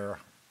point where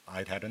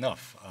I'd had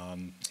enough.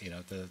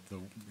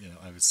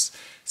 I was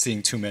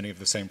seeing too many of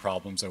the same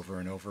problems over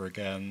and over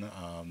again,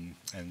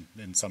 and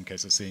in some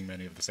cases seeing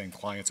many of the same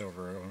clients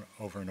over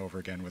and over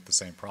again with the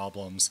same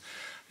problems,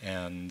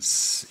 and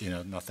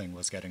nothing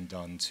was getting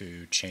done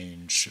to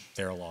change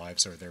their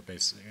lives or their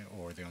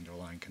or the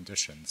underlying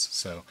conditions.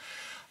 So,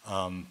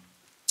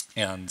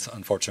 and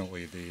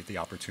unfortunately, the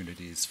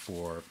opportunities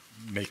for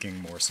making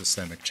more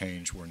systemic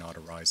change were not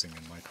arising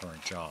in my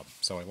current job.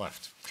 So I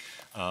left.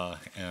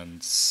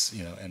 And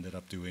ended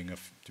up doing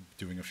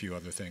a few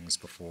other things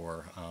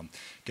before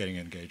getting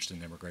engaged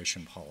in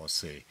immigration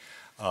policy.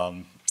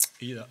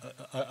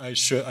 I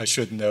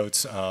should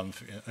note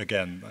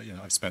again,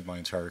 I've spent my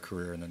entire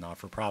career in the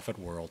not-for-profit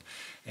world,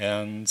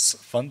 and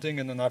funding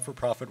in the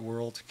not-for-profit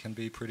world can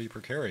be pretty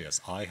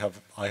precarious. I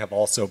have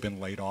also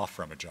been laid off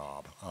from a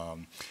job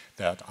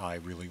that I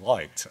really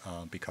liked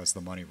because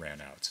the money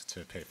ran out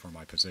to pay for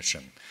my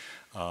position.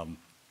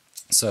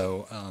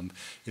 So,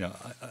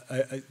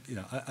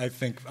 I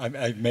think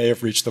I may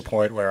have reached the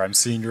point where I'm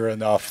senior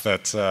enough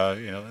that,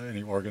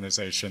 any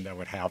organization that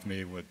would have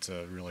me would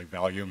really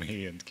value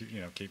me and,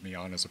 keep me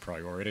on as a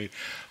priority.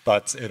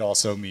 But it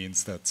also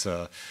means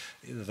that,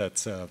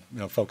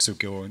 folks who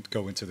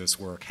go into this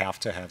work have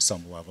to have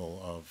some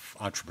level of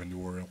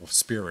entrepreneurial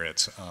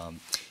spirit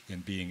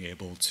in being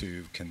able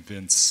to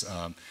convince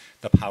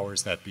the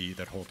powers that be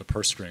that hold the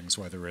purse strings,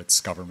 whether it's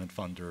government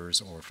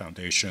funders or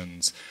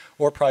foundations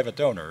or private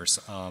donors,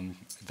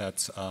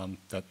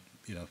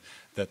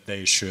 that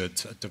they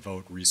should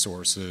devote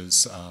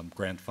resources,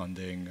 grant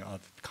funding,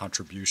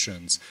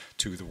 contributions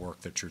to the work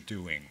that you're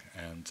doing,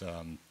 and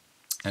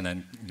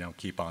then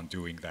keep on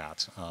doing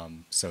that,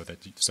 so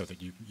that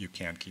you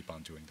can keep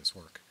on doing this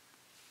work.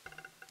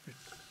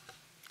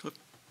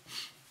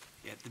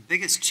 Yeah, the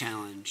biggest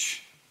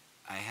challenge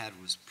I had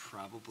was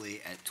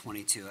probably at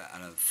 22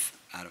 out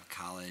of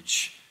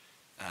college,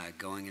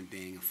 going and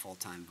being a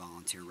full-time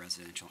volunteer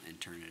residential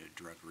intern at a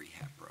drug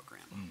rehab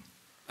program.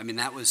 I mean,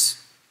 I was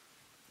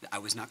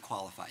not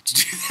qualified to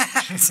do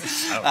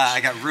that.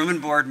 I got room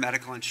and board,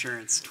 medical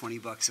insurance,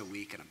 $20 a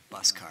week, and a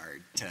bus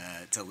card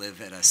to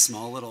live at a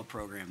small little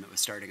program that was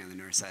starting on the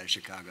north side of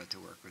Chicago to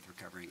work with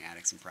recovering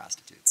addicts and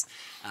prostitutes.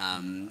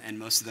 And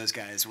most of those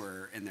guys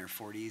were in their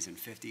 40s and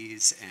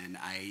 50s, and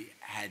I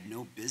had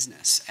no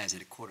business as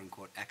a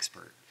quote-unquote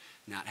expert,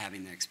 not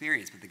having the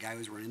experience. But the guy who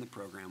was running the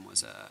program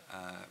was a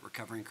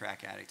recovering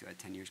crack addict who had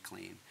 10 years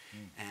clean.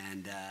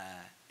 And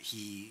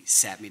he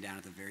sat me down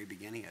at the very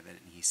beginning of it,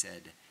 and he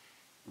said,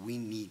 "We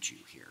need you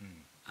here.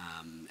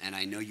 And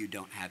I know you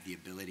don't have the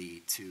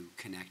ability to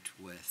connect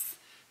with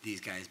these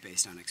guys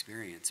based on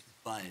experience,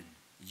 but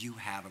you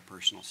have a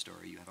personal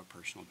story, you have a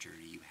personal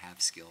journey, you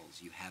have skills,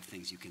 you have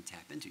things you can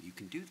tap into. You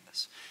can do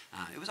this."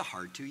 It was a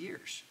hard 2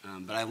 years,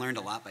 but I learned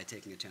a lot by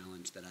taking a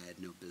challenge that I had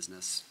no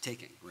business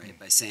taking, right?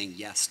 By saying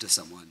yes to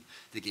someone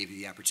that gave you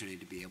the opportunity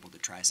to be able to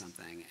try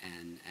something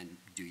and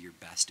do your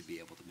best to be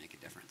able to make a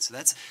difference. So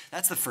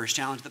that's the first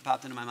challenge that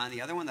popped into my mind.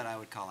 The other one that I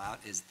would call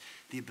out is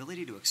the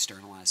ability to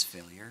externalize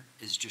failure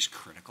is just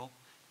critical.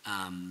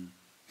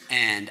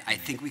 And I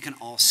think we can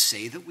all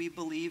say that we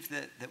believe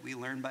that we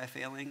learn by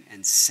failing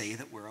and say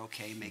that we're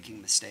okay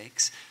making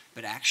mistakes,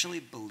 but actually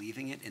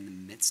believing it in the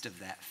midst of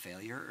that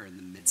failure or in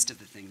the midst of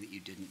the thing that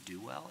you didn't do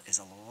well is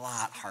a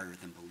lot harder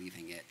than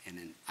believing it in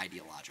an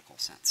ideological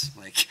sense.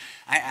 Like,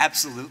 I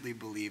absolutely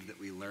believe that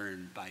we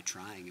learn by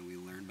trying and we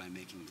learn by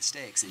making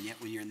mistakes, and yet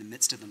when you're in the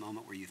midst of the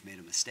moment where you've made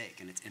a mistake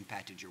and it's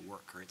impacted your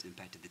work or it's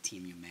impacted the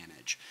team you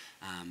manage,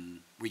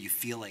 where you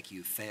feel like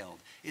you've failed,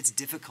 it's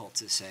difficult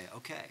to say,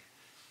 okay,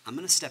 I'm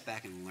going to step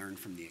back and learn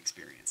from the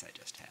experience I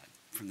just had,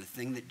 from the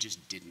thing that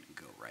just didn't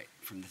go right,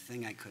 from the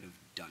thing I could have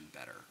done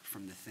better,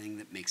 from the thing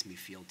that makes me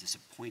feel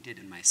disappointed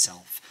in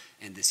myself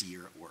and this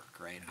year at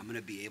work, right? I'm going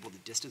to be able to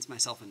distance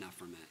myself enough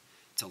from it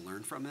to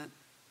learn from it,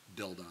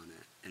 build on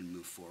it, and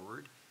move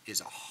forward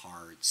is a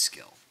hard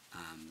skill.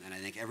 And I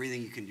think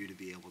everything you can do to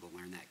be able to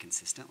learn that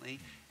consistently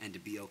and to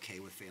be okay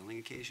with failing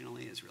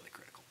occasionally is really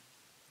critical.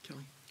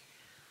 Kelly?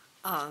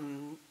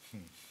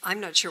 I'm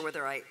not sure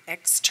whether I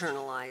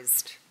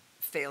externalized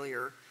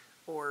failure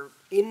or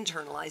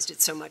internalized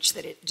it so much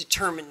that it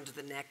determined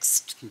the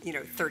next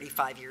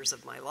 35 years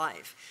of my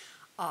life.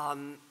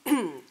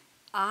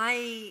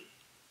 I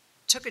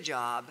took a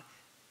job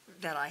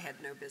that I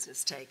had no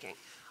business taking.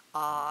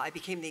 I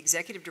became the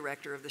executive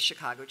director of the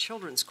Chicago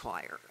Children's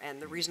Choir.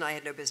 And the reason I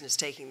had no business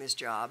taking this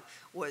job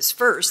was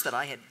first that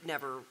I had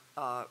never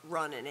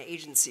run an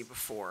agency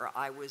before.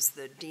 I was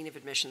the dean of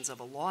admissions of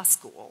a law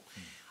school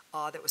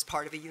that was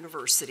part of a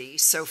university.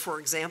 So for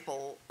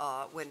example,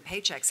 when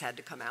paychecks had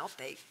to come out,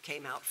 they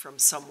came out from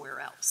somewhere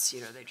else.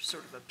 You know, they just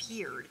sort of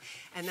appeared.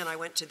 And then I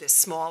went to this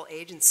small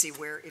agency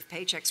where if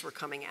paychecks were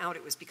coming out,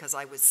 it was because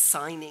I was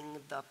signing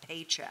the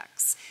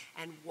paychecks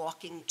and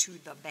walking to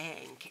the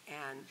bank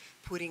and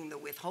putting the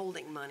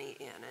withholding money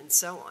in and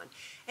so on.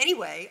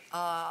 Anyway,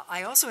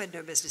 I also had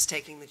no business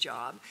taking the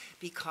job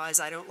because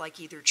I don't like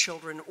either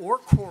children or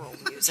choral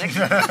music.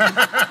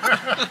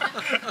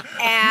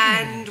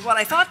 And what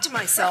I thought to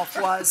myself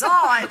was,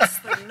 it's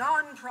the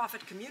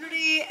nonprofit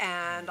community,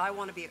 and I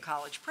want to be a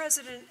college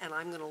president, and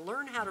I'm going to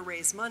learn how to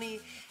raise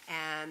money,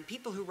 and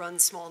people who run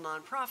small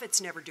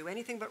nonprofits never do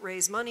anything but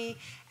raise money,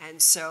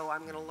 and so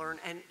I'm going to learn.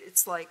 And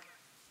it's like,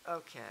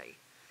 okay,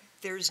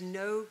 there's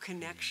no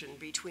connection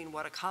between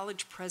what a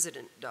college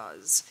president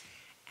does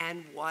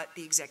and what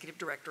the executive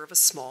director of a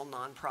small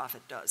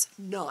nonprofit does.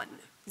 None.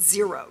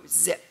 Zero.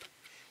 Zip.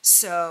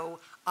 So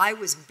I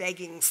was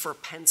begging for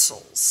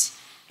pencils.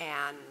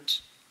 And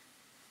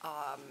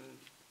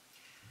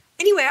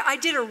anyway, I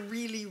did a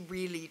really,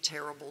 really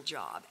terrible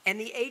job. And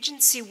the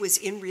agency was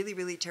in really,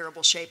 really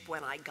terrible shape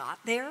when I got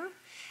there.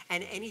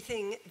 And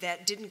anything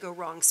that didn't go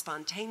wrong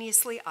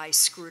spontaneously, I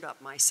screwed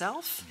up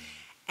myself.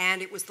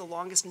 And it was the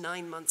longest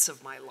 9 months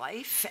of my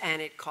life,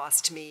 and it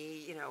cost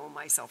me, you know,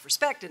 my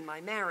self-respect and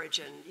my marriage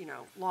and, you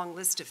know, long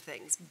list of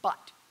things.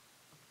 But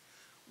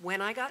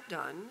when I got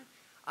done,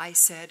 I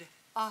said,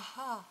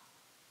 aha,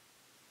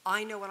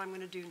 I know what I'm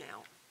going to do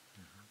now.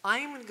 I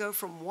am going to go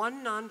from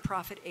one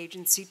nonprofit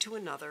agency to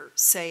another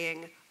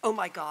saying, oh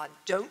my God,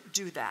 don't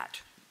do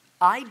that.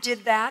 I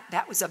did that.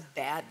 That was a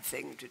bad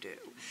thing to do.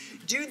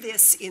 Do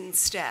this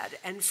instead.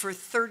 And for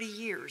 30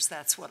 years,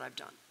 that's what I've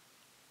done.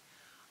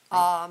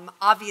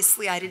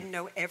 Obviously, I didn't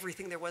know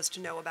everything there was to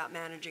know about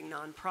managing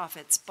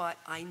nonprofits, but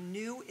I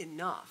knew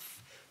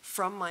enough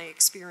from my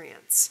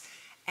experience,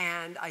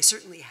 and I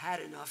certainly had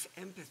enough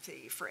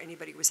empathy for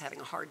anybody who was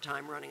having a hard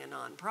time running a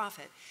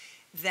nonprofit,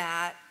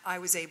 that I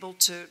was able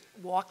to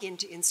walk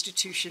into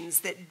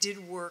institutions that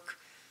did work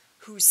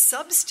whose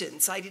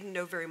substance I didn't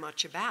know very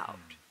much about,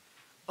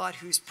 but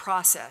whose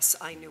process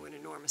I knew an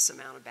enormous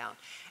amount about.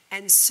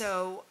 And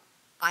so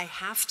I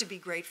have to be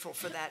grateful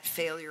for that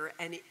failure,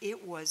 and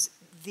it was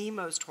the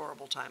most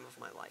horrible time of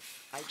my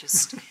life. I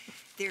just,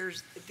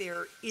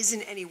 there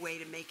isn't any way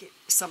to make it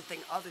something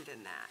other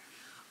than that.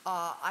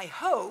 I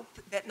hope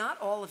that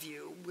not all of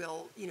you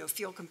will, you know,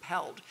 feel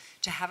compelled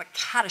to have a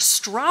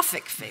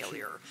catastrophic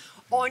failure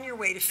on your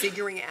way to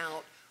figuring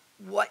out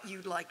what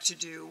you'd like to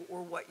do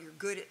or what you're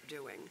good at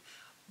doing.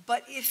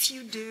 But if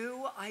you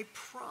do, I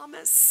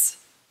promise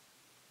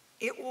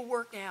it will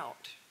work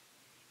out.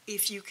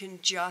 If you can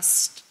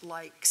just,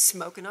 like,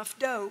 smoke enough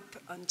dope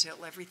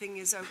until everything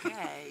is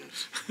okay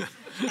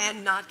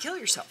and not kill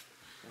yourself.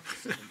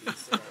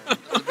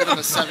 A bit of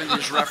a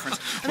 70s reference.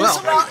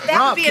 Well,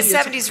 that would be a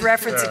 70s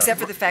reference, except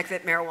for the fact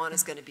that marijuana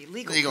is going to be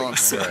legal. Legal,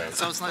 so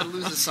it's like it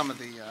loses some of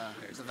the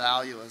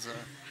value as a...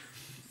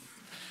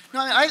 No,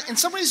 I mean, in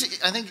some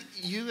ways, I think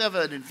you have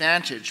an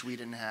advantage we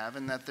didn't have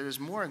in that there's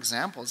more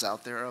examples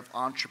out there of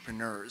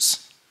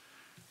entrepreneurs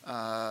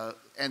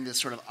and this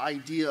sort of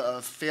idea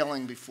of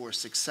failing before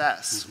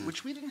success,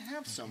 which we didn't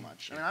have so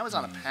much. I mean, I was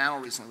on a panel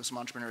recently with some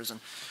entrepreneurs, and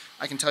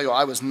I can tell you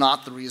I was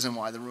not the reason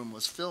why the room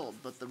was filled,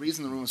 but the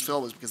reason the room was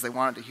filled was because they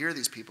wanted to hear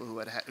these people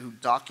who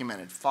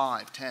documented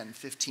 5, 10,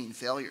 15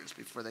 failures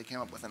before they came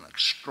up with an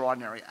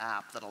extraordinary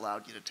app that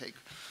allowed you to take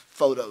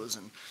photos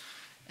and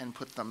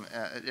put them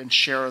and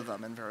share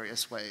them in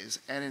various ways.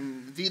 And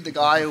indeed, the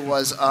guy who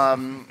was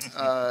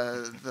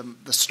the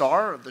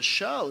star of the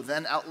show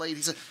then outlaid,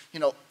 he said,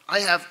 you know, I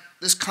have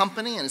this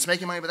company and it's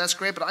making money, but that's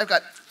great, but I've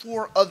got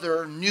 4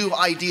 other new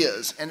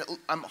ideas, and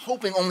I'm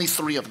hoping only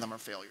 3 of them are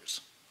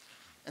failures.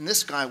 And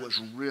this guy was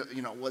real,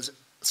 you know, was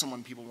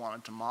someone people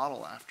wanted to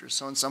model after.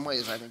 So in some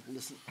ways, I think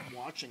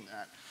watching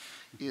that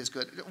is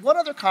good. One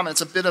other comment,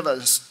 it's a bit of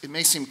a, it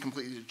may seem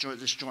completely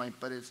disjoint,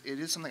 but it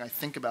is something I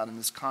think about in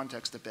this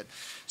context a bit.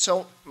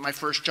 So my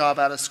first job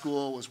out of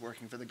school was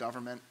working for the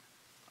government.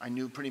 I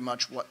knew pretty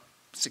much what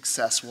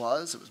success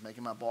was. It was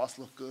making my boss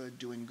look good,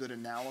 doing good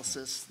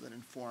analysis that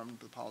informed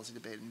the policy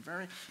debate, and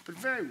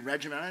very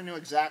regimented. I knew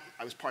exactly,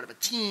 I was part of a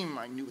team,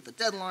 I knew what the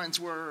deadlines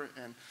were,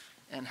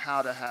 and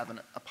how to have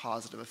a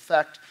positive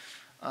effect.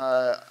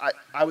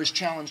 I was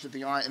challenged at the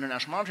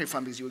International Monetary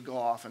Fund because you would go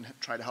off and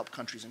try to help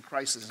countries in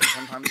crisis, and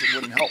sometimes it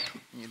wouldn't help.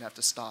 And you'd have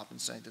to stop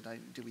and say,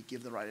 did we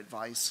give the right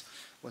advice?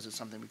 Was it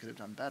something we could have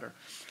done better?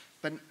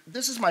 But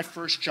this is my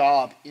first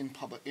job in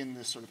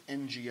this sort of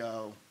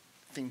NGO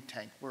think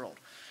tank world.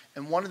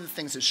 And one of the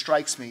things that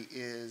strikes me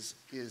is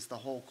the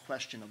whole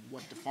question of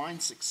what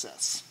defines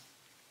success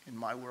in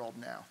my world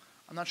now.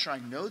 I'm not sure I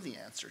know the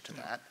answer to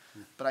that,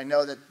 but I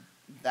know that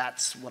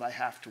that's what I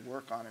have to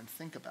work on and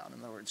think about.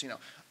 In other words, you know,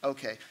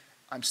 okay,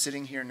 I'm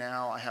sitting here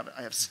now, I have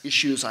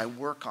issues I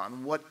work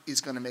on. What is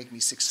going to make me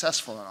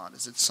successful or not?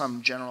 Is it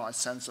some generalized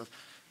sense of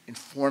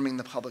informing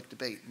the public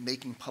debate,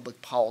 making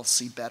public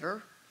policy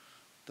better?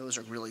 Those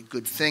are really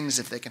good things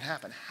if they can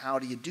happen. How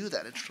do you do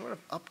that? It's sort of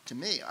up to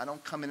me. I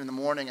don't come in the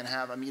morning and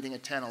have a meeting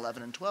at 10,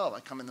 11, and 12. I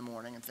come in the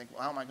morning and think,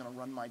 well, how am I going to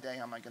run my day?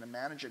 How am I going to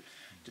manage it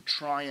to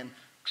try and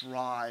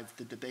drive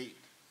the debate?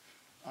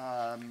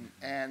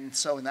 And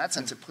so in that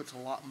sense, it puts a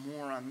lot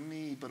more on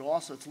me, but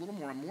also it's a little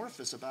more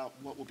amorphous about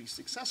what will be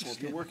successful.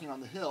 If you're working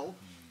on the Hill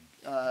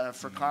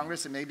for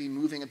Congress, it may be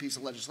moving a piece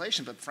of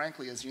legislation, but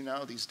frankly, as you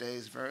know, these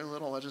days, very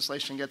little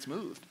legislation gets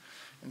moved.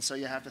 And so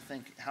you have to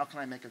think, how can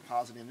I make a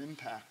positive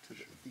impact to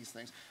these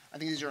things? I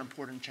think these are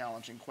important,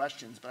 challenging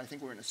questions, but I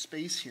think we're in a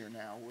space here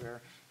now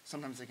where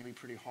sometimes they can be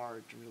pretty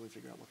hard to really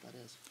figure out what that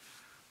is.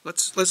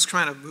 Let's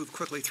try to move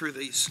quickly through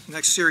these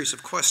next series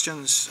of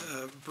questions.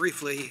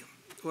 Briefly,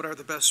 what are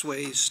the best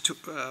ways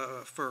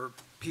for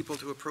people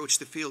to approach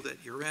the field that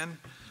you're in?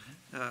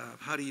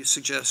 How do you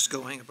suggest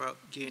going about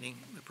gaining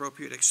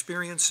appropriate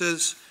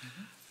experiences?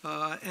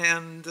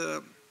 And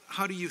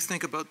how do you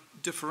think about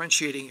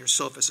differentiating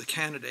yourself as a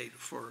candidate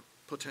for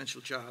potential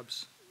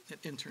jobs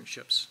and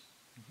internships?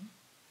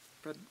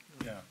 Fred?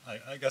 Yeah,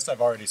 I guess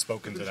I've already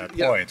spoken to that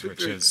point,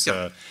 which is,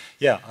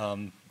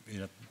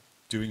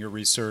 doing your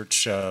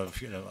research,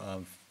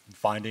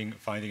 finding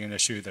an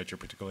issue that you're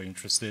particularly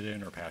interested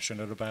in or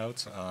passionate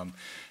about,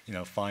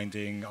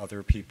 finding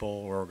other people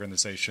or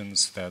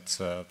organizations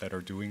that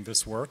are doing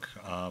this work,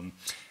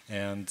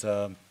 and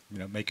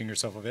making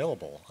yourself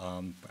available.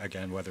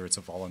 Again, whether it's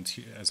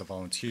as a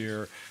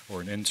volunteer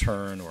or an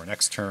intern or an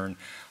extern,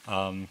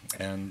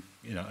 and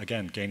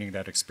again, gaining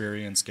that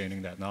experience,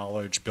 gaining that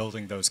knowledge,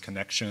 building those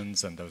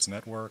connections and those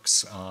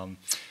networks,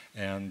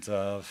 and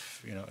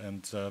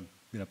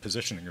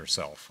positioning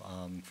yourself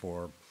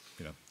for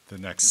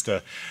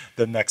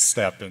the next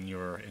step in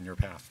your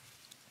path.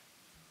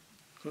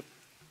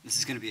 This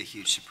is going to be a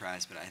huge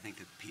surprise, but I think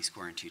that Peace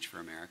Corps and Teach for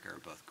America are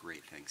both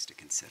great things to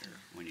consider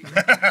when you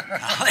graduate from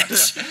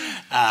college.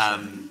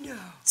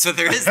 So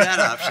there is that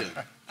option.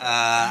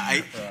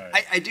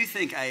 I do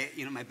think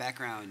my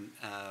background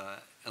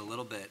a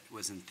little bit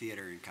was in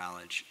theater in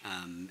college,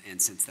 and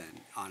since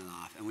then on and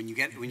off. And when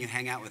you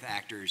hang out with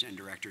actors and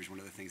directors, one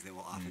of the things they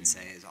will often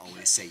say is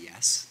always say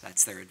yes.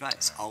 That's their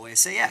advice. Always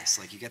say yes.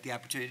 Like you get the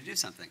opportunity to do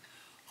something,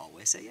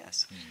 always say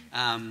yes.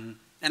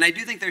 And I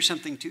do think there's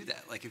something to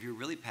that. Like if you're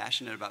really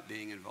passionate about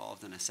being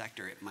involved in a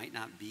sector, it might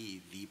not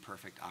be the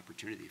perfect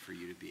opportunity for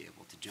you to be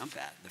able to jump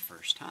at the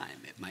first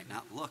time. It might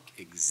not look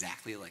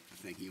exactly like the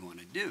thing you want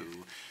to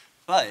do,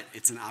 but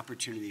it's an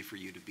opportunity for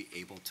you to be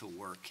able to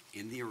work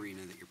in the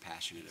arena that you're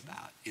passionate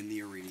about, in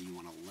the arena you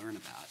want to learn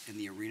about, in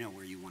the arena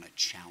where you want to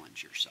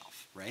challenge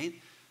yourself, right?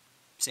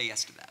 Say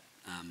yes to that.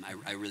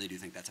 I really do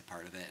think that's a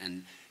part of it.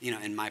 And,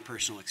 in my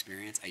personal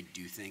experience, I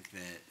do think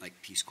that,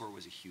 Peace Corps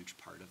was a huge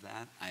part of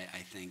that.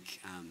 I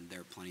think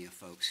there are plenty of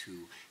folks who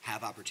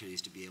have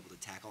opportunities to be able to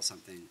tackle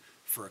something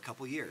for a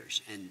couple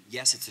years. And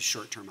yes, it's a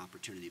short-term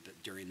opportunity,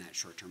 but during that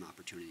short-term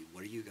opportunity,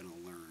 what are you going to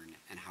learn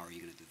and how are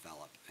you going to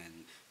develop?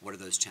 And what are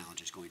those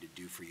challenges going to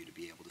do for you to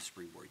be able to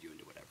springboard you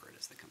into whatever it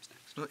is that comes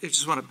next? Well, I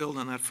just want to build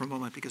on that for a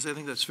moment because I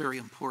think that's very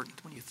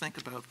important. When you think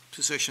about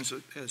positions,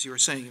 as you were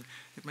saying,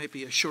 it might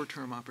be a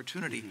short-term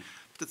opportunity.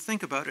 To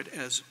think about it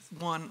as,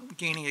 one,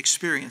 gaining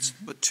experience,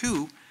 but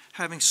two,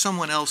 having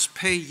someone else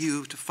pay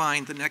you to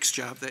find the next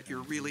job that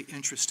you're really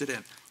interested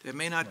in. It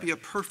may not be a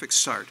perfect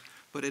start,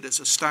 but it is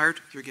a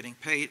start, you're getting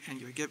paid, and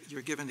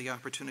you're given the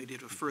opportunity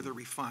to further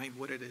refine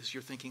what it is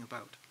you're thinking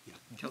about. Yeah.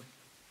 Kelly?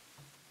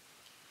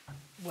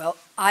 Well,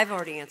 I've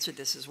already answered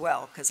this as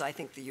well, because I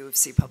think the U of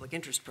C Public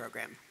Interest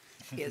Program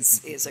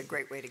is a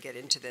great way to get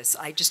into this.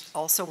 I just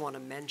also want to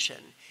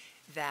mention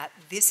that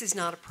this is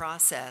not a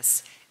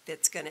process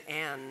that's going to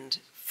end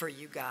for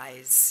you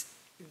guys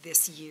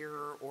this year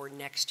or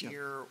next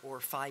year or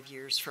 5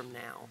 years from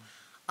now.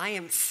 I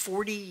am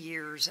 40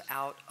 years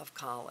out of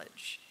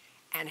college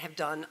and have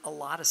done a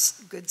lot of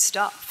good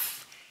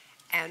stuff.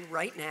 And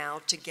right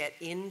now, to get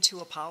into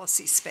a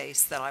policy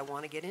space that I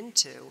want to get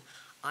into,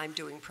 I'm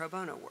doing pro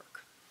bono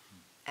work.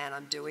 And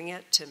I'm doing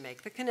it to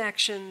make the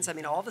connections. I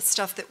mean, all the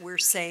stuff that we're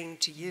saying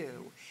to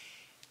you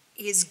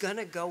is going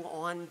to go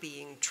on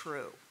being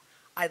true.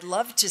 I'd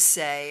love to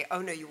say,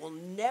 oh no, you will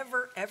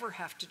never, ever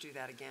have to do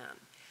that again.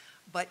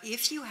 But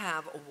if you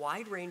have a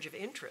wide range of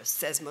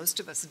interests, as most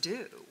of us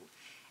do,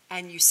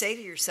 and you say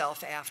to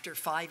yourself after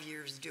 5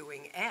 years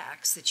doing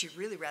X that you'd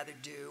really rather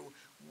do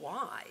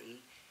Y,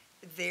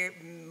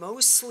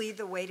 mostly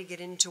the way to get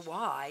into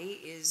Y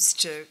is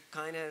to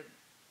kind of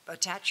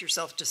attach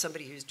yourself to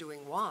somebody who's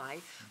doing Y,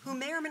 who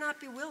may or may not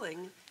be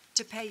willing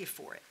to pay you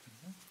for it.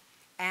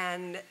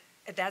 And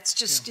that's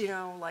just,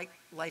 like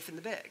life in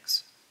the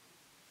bigs.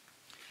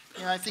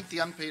 Yeah, I think the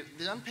unpaid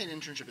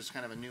internship is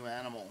kind of a new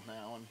animal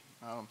now, and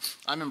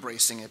I'm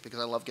embracing it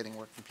because I love getting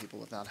work from people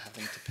without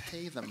having to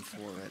pay them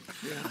for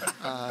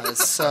it.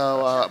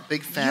 So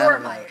big fan You're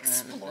of my that.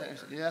 explorer.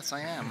 Yes, I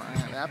am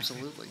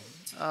absolutely.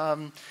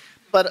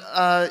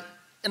 But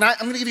and I'm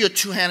going to give you a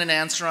two-handed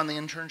answer on the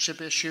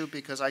internship issue,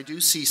 because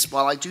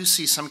while I do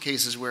see some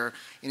cases where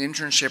an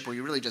internship where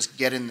you really just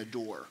get in the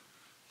door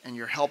and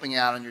you're helping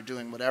out and you're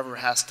doing whatever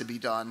has to be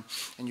done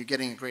and you're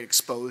getting a great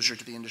exposure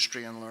to the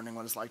industry and learning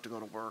what it's like to go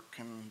to work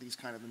and these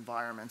kind of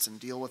environments and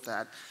deal with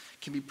that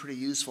can be pretty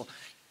useful.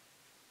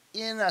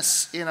 In a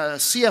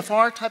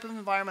CFR type of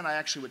environment, I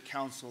actually would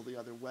counsel the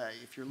other way.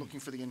 If you're looking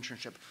for the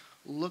internship,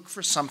 look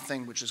for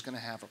something which is going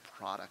to have a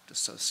product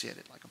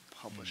associated, like a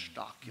published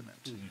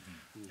document.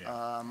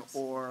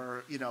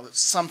 Or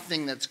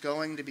something that's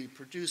going to be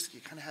produced, you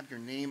kind of have your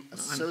name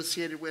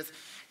associated with.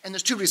 And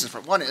there's two reasons for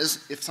it. One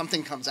is, if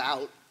something comes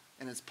out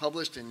and it's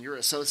published and you're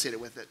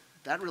associated with it,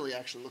 that really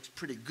actually looks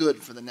pretty good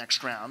for the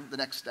next round, the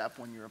next step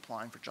when you're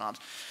applying for jobs.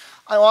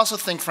 I also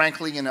think,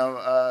 frankly,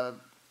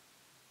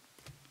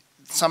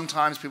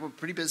 sometimes people are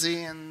pretty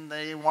busy and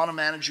they want to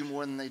manage you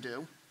more than they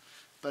do.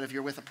 But if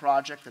you're with a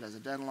project that has a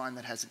deadline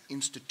that has an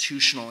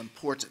institutional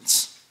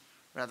importance,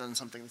 rather than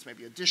something that's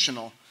maybe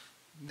additional,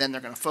 then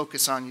they're going to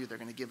focus on you, they're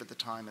going to give it the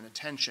time and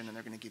attention, and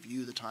they're going to give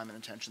you the time and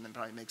attention, that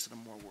probably makes it a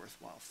more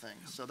worthwhile thing.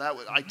 So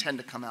I tend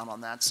to come out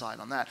on that side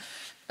on that.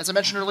 As I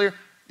mentioned earlier,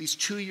 these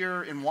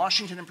 2-year, in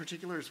Washington in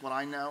particular is what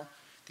I know,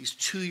 these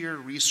 2-year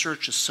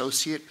research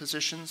associate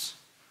positions,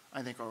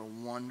 I think, are a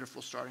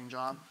wonderful starting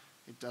job.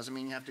 It doesn't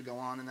mean you have to go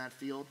on in that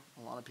field.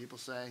 A lot of people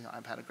say,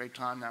 I've had a great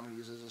time, now I'm going to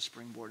use it as a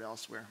springboard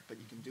elsewhere. But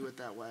you can do it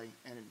that way,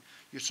 and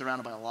you're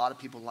surrounded by a lot of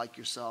people like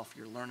yourself,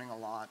 you're learning a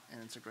lot,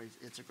 and it's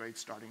a great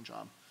starting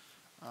job.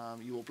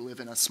 You will live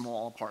in a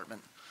small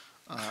apartment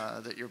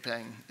that you're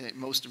paying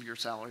most of your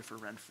salary for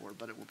rent for,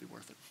 but it will be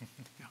worth it.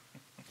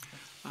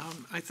 Yeah.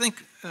 I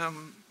think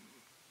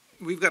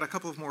we've got a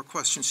couple of more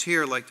questions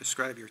here, like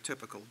describe your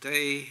typical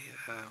day,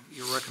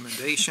 your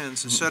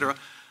recommendations, et cetera.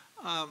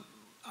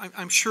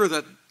 I'm sure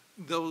that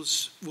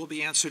those will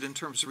be answered in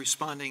terms of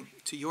responding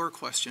to your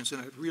questions,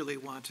 and I really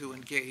want to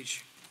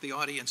engage the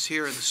audience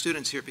here and the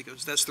students here,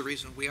 because that's the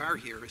reason we are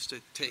here, is to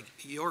take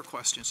your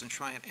questions and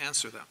try and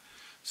answer them.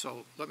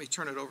 So let me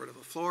turn it over to the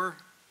floor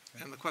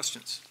and the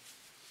questions.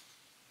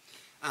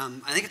 I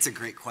think it's a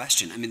great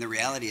question. I mean, the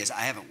reality is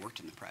I haven't worked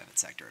in the private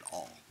sector at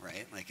all,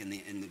 right? Like in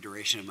the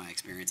duration of my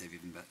experience,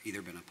 I've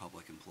either been a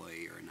public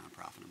employee or a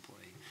nonprofit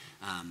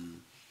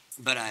employee.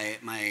 But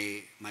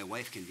my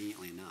wife,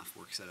 conveniently enough,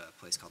 works at a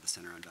place called the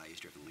Center on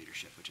Values-Driven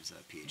Leadership, which is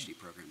a PhD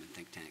program and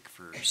think tank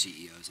for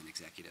CEOs and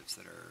executives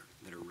that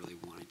are really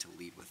wanting to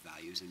lead with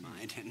values in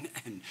mind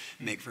and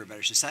make for a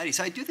better society.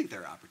 So I do think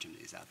there are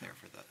opportunities out there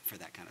for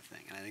that kind of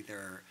thing, and I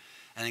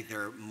think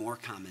they're more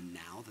common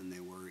now than they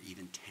were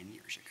even 10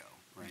 years ago,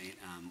 right?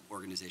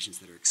 Organizations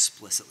that are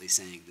explicitly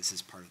saying this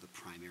is part of the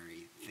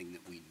primary thing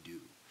that we do.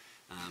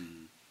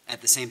 At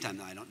the same time,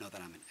 though, I don't know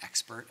that I'm an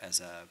expert as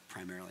a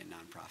primarily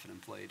nonprofit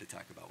employee to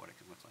talk about what it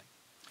can look like.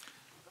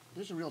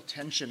 There's a real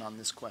tension on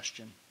this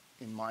question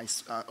in my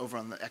over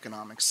on the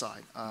economic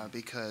side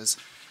because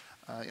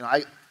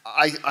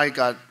I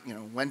got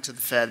went to the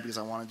Fed because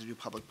I wanted to do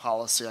public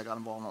policy. I got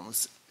involved in all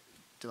this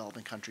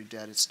developing country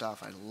debt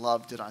stuff. I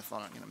loved it. I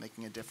thought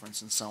making a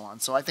difference and so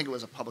on. So I think it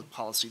was a public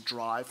policy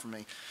drive for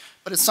me.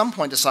 But at some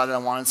point decided I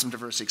wanted some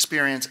diversity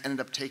experience. Ended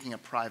up taking a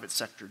private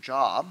sector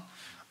job.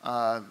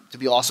 To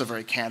be also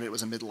very candid, it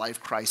was a midlife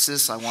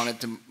crisis. I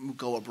wanted to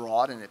go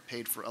abroad, and it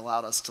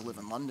allowed us to live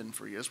in London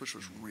for years, which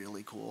was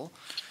really cool.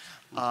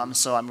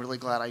 So I'm really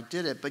glad I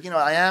did it. But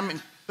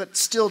but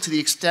still, to the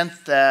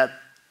extent that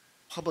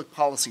public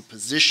policy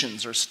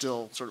positions are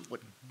still sort of what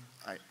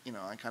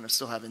I kind of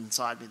still have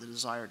inside me the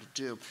desire to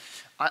do.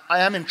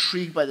 I am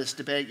intrigued by this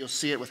debate. You'll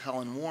see it with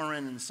Helen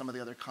Warren and some of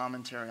the other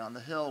commentary on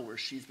the Hill, where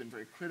she's been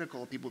very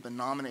critical of people who've been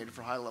nominated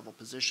for high-level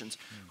positions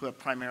who have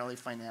primarily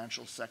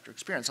financial sector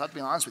experience. I have to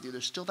be honest with you,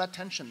 there's still that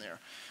tension there.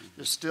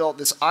 There's still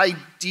this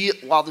idea,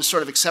 while there's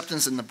sort of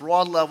acceptance in the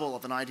broad level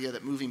of an idea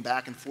that moving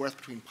back and forth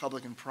between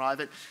public and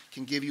private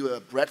can give you a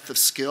breadth of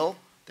skill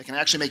that can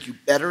actually make you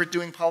better at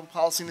doing public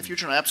policy in the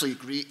future, and I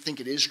absolutely think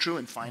it is true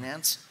in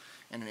finance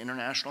and in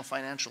international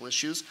financial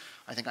issues.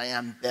 I think I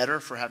am better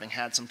for having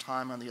had some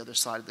time on the other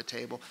side of the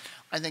table.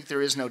 I think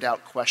there is no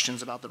doubt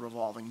questions about the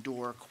revolving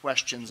door,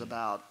 questions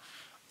about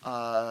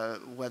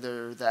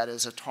whether that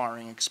is a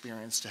tarring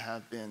experience to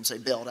have been, say,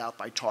 bailed out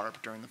by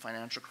TARP during the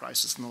financial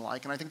crisis and the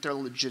like, and I think they're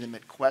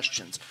legitimate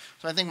questions.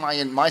 So I think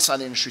my side of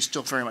the industry is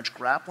still very much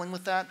grappling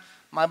with that.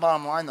 My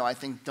bottom line, though, I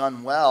think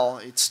done well,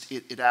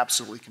 it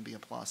absolutely can be a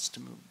plus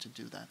to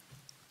do that.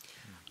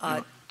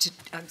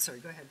 I'm sorry,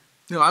 go ahead.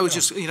 No, I was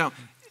just,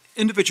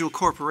 individual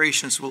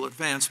corporations will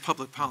advance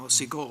public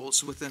policy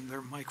goals within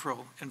their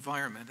micro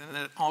environment, and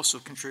that also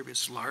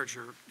contributes to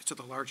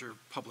the larger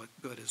public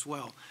good as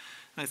well.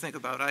 And I think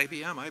about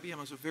IBM. IBM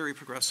was a very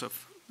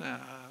progressive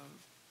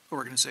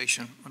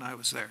organization when I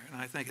was there, and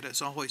I think it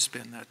has always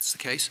been that's the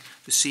case.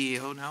 The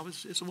CEO now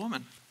is a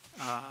woman,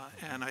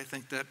 and I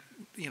think that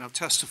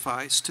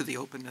testifies to the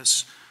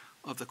openness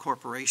of the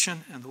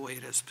corporation and the way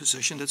it has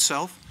positioned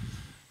itself,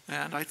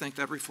 and I think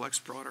that reflects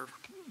broader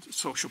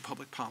social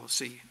public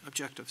policy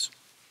objectives.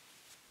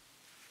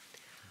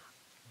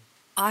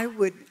 I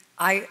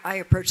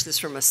approach this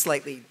from a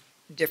slightly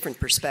different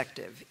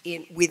perspective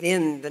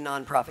within the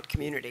nonprofit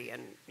community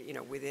and,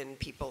 within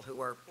people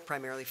who are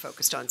primarily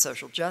focused on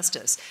social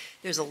justice.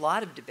 There's a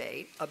lot of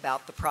debate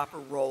about the proper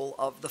role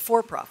of the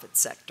for-profit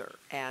sector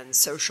and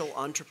social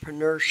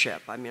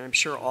entrepreneurship. I mean, I'm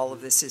sure all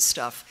of this is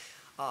stuff,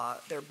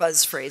 they're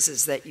buzz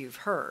phrases that you've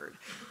heard.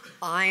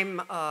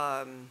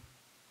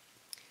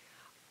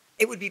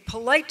 It would be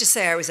polite to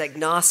say I was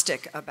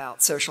agnostic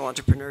about social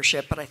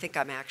entrepreneurship, but I think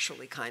I'm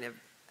actually kind of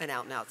an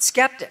out-and-out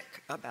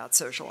skeptic about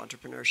social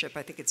entrepreneurship.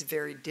 I think it's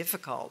very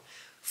difficult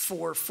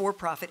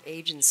for-profit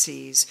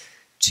agencies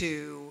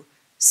to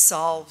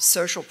solve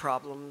social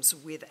problems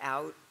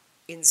without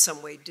in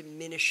some way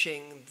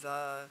diminishing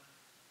the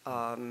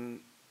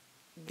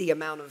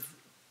amount of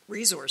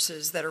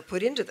resources that are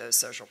put into those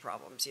social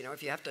problems.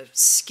 If you have to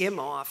skim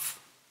off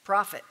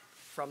profit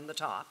from the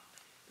top,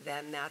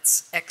 then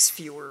that's X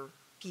fewer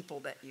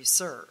people that you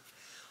serve.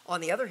 On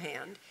the other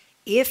hand,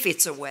 if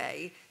it's a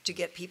way to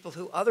get people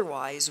who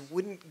otherwise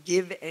wouldn't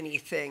give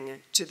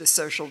anything to the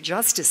social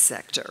justice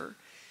sector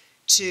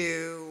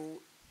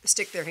to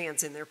stick their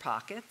hands in their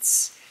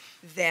pockets,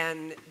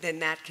 then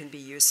that can be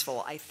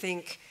useful. I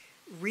think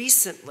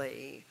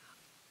recently,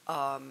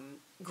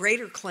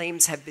 greater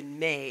claims have been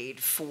made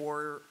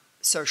for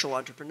social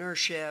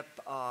entrepreneurship,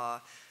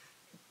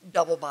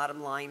 double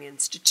bottom line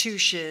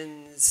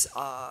institutions,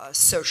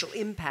 social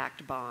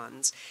impact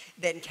bonds,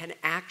 than can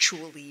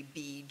actually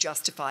be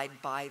justified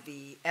by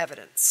the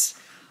evidence.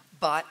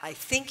 But I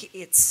think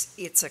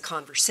it's a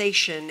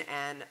conversation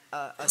and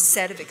a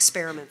set of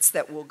experiments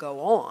that will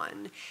go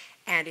on.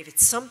 And if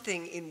it's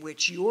something in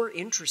which you're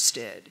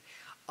interested,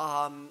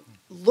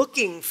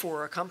 looking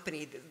for a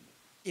company,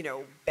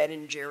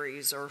 Ben &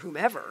 Jerry's or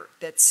whomever,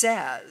 that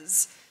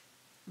says,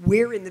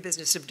 we're in the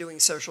business of doing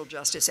social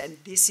justice and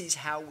this is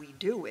how we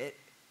do it,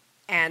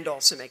 and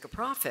also make a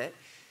profit,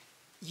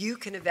 you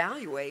can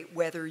evaluate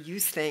whether you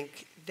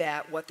think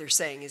that what they're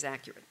saying is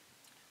accurate.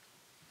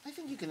 I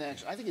think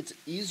I think it's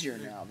easier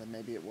now than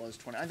maybe it was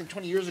 20. I think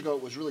 20 years ago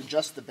it was really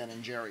just the Ben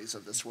 & Jerry's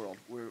of this world,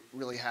 where it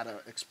really had an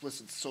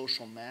explicit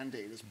social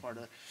mandate as part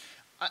of.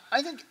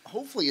 I think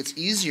hopefully it's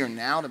easier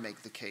now to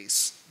make the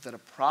case that a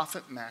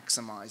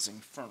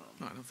profit-maximizing firm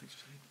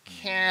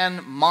can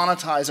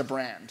monetize a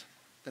brand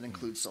that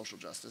includes social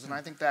justice, and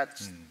I think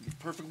that's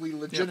perfectly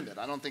legitimate.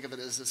 I don't think of it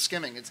as a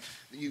skimming. It's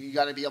you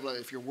got to be able to,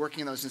 if you're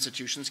working in those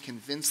institutions,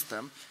 convince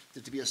them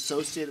that to be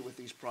associated with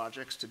these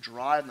projects, to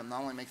drive them,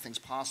 not only make things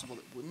possible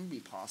that wouldn't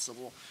be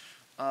possible,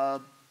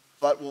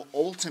 but will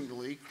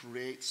ultimately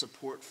create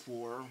support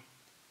for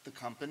the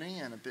company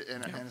and a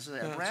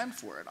brand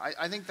for it.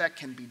 I think that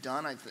can be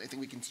done. I think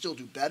we can still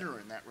do better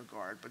in that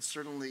regard, but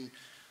certainly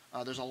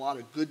there's a lot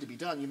of good to be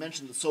done. You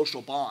mentioned the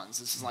social bonds.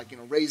 This is like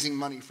raising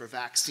money for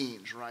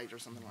vaccines, right, or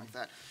something like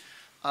that.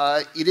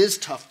 It is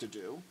tough to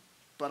do,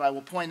 but I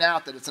will point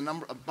out that it's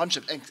a bunch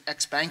of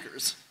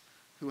ex-bankers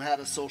who had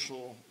a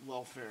social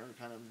welfare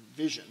kind of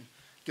vision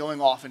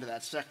going off into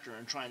that sector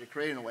and trying to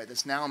create in a way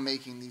that's now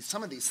making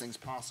some of these things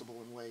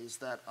possible in ways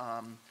that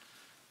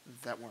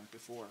weren't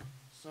before.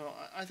 So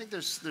I think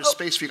there's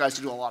space for you guys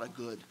to do a lot of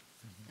good.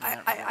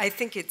 I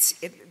think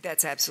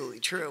that's absolutely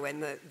true,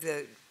 and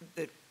the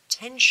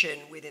tension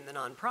within the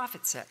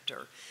nonprofit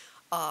sector,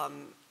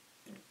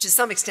 to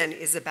some extent,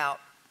 is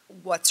about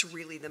what's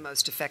really the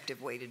most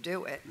effective way to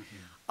do it.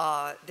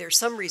 There's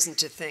some reason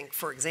to think,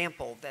 for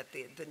example, that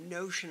the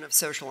notion of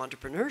social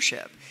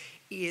entrepreneurship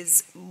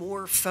is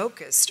more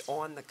focused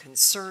on the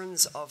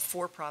concerns of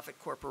for-profit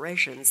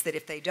corporations, that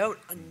if they don't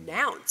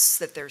announce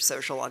that they're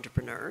social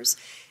entrepreneurs,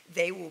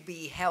 they will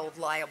be held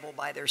liable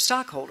by their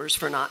stockholders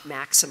for not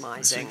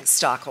maximizing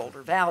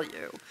stockholder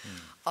value.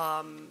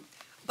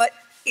 But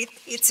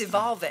it's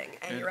evolving,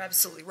 and you're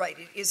absolutely right.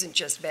 It isn't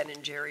just Ben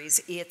 & Jerry's.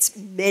 It's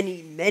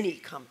many, many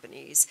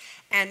companies,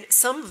 and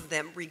some of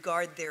them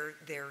regard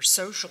their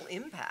social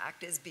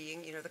impact as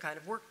being, the kind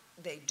of work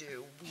they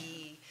do.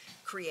 We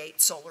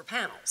create solar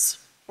panels,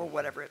 or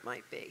whatever it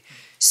might be.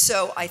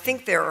 So I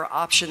think there are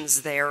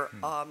options there.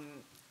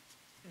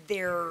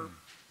 They're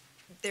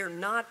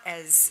not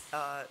as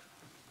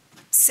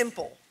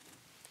simple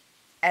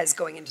as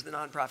going into the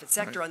nonprofit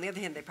sector. Right. On the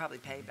other hand, they probably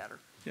pay better.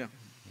 Yeah.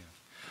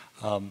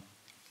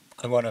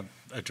 I want to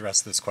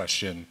address this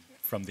question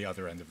from the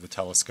other end of the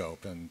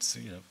telescope and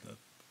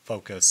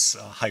focus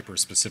hyper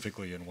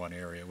specifically in one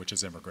area, which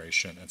is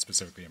immigration, and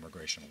specifically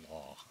immigration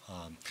law.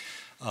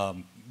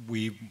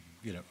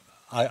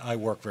 I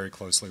work very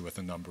closely with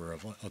a number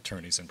of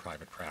attorneys in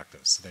private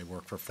practice. They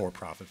work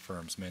for-profit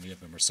firms. Many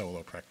of them are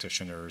solo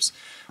practitioners,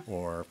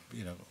 or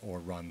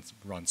run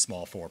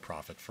small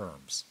for-profit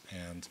firms.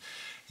 And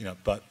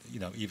but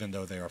even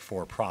though they are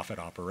for-profit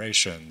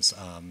operations,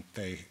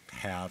 they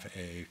have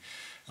a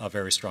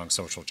very strong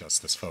social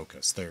justice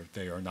focus.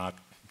 They are not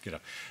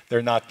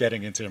they're not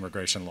getting into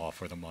immigration law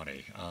for the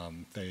money.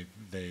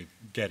 They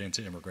get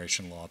into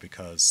immigration law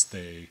because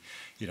they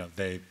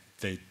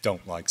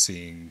don't like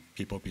seeing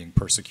people being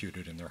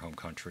persecuted in their home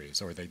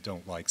countries, or they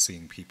don't like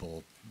seeing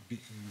people,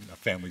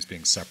 families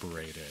being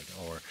separated,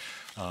 or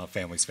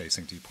families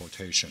facing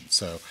deportation.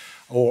 So,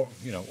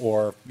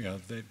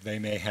 they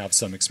may have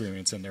some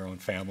experience in their own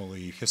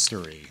family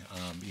history,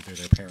 either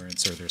their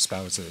parents or their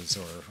spouses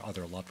or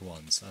other loved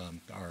ones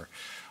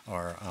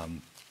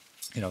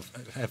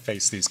have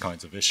faced these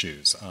kinds of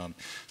issues. I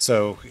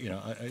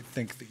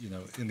think that,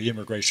 in the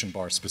immigration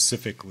bar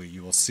specifically,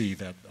 you will see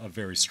that a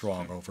very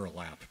strong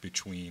overlap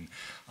between,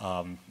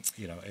 a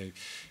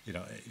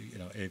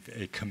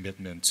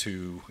commitment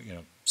to,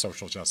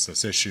 social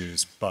justice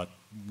issues, but,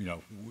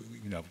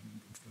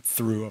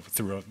 through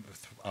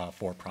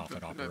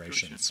for-profit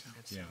operations.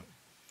 Yeah.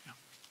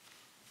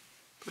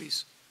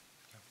 Please.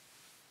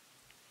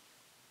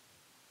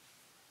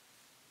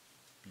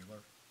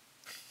 Bueller?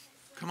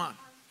 Come on.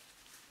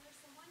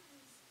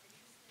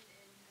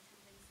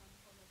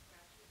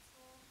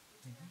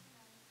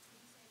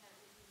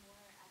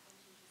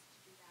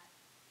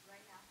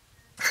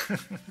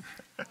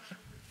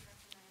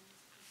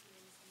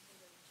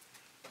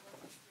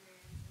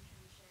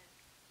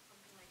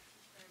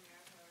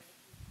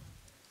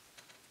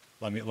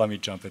 Let me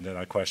jump into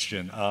that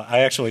question. I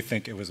actually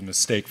think it was a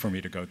mistake for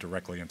me to go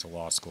directly into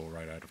law school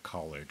right out of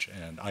college,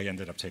 and I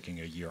ended up taking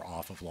a year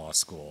off of law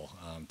school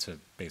to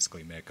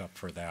basically make up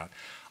for that.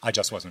 I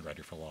just wasn't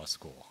ready for law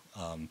school.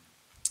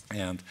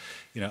 And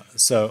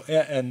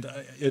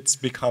it's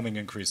becoming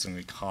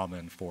increasingly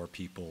common for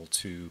people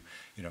to,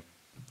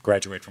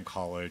 graduate from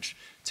college,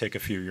 take a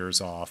few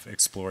years off,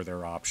 explore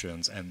their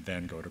options, and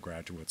then go to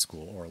graduate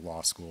school or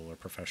law school or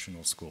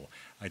professional school.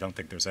 I don't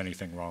think there's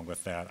anything wrong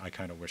with that. I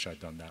kind of wish I'd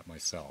done that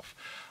myself.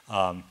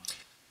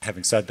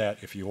 Having said that,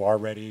 if you are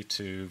ready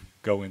to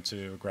go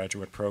into a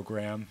graduate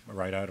program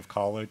right out of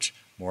college,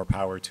 more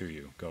power to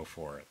you. Go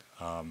for it.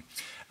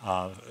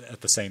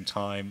 At the same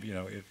time,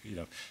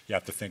 you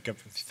have to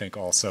think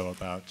also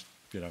about,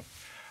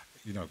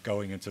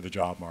 going into the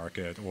job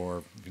market,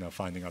 or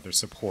finding other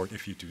support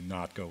if you do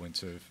not go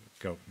into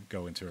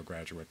a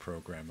graduate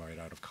program right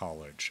out of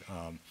college.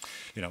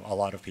 A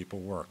lot of people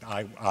work.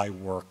 I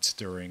worked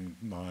during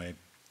my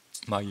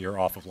year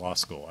off of law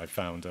school. I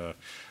found a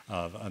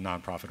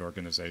nonprofit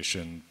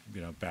organization,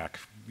 back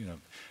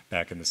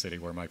in the city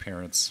where my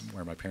parents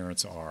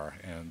are,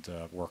 and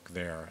worked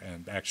there,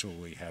 and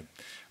actually had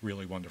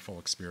really wonderful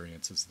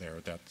experiences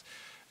there that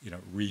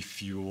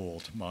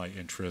refueled my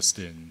interest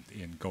in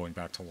going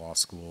back to law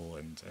school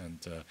and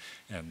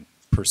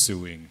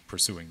pursuing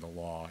the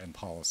law and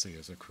policy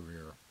as a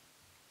career.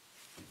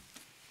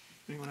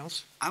 Anyone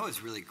else? I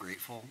was really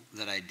grateful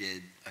that I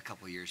did a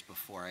couple years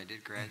before I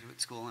did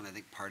graduate school, and I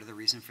think part of the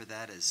reason for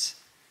that is,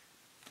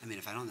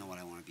 if I don't know what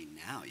I want to be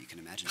now, you can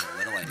imagine how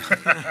little I know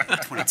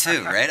at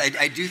 22, right?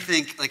 I do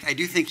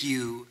think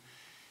you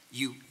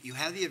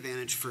have the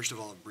advantage, first of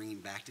all, of bringing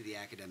back to the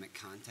academic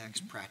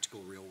context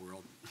practical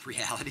real-world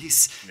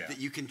realities that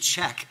you can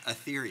check a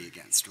theory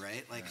against,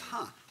 right?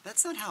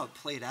 That's not how it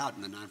played out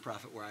in the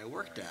nonprofit where I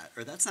worked at,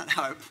 or that's not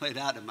how it played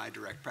out in my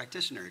direct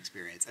practitioner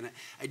experience. And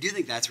I do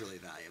think that's really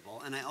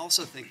valuable. And I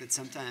also think that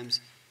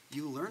sometimes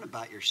you learn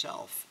about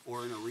yourself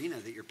or an arena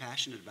that you're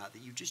passionate about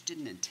that you just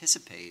didn't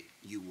anticipate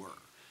you were.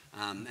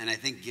 And I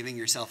think giving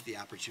yourself the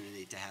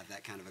opportunity to have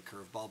that kind of a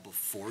curveball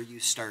before you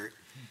start,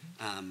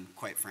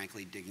 quite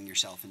frankly, digging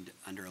yourself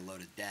under a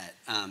load of debt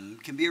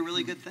can be a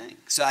really good thing.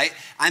 So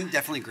I'm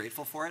definitely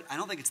grateful for it. I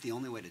don't think it's the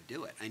only way to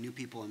do it. I knew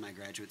people in my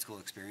graduate school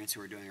experience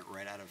who were doing it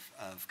right out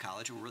of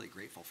college, and we're really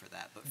grateful for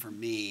that. But for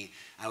me,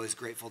 I was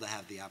grateful to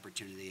have the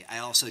opportunity. I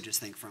also just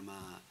think from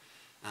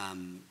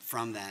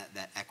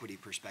that equity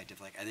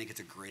perspective, I think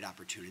it's a great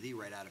opportunity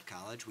right out of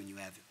college when you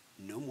have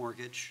no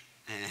mortgage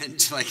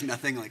and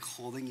nothing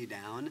holding you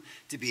down,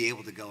 to be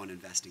able to go and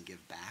invest and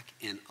give back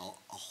in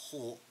a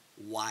whole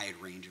wide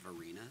range of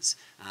arenas.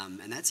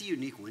 And that's a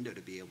unique window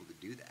to be able to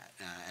do that.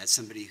 As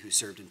somebody who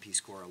served in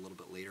Peace Corps a little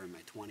bit later in my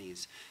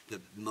 20s,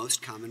 the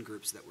most common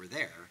groups that were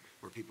there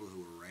were people who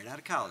were right out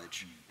of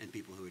college and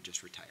people who had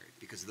just retired.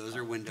 Because those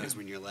are windows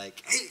when you're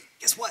like, hey,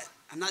 guess what?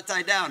 I'm not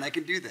tied down. I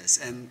can do this.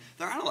 And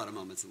there aren't a lot of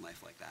moments in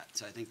life like that.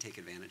 So I think take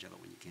advantage of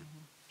it when you can.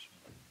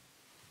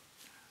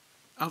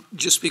 I'll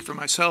just speak for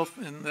myself,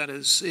 and that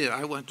is,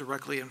 I went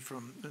directly in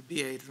from a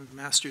BA to the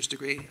master's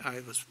degree. I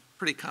was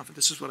pretty confident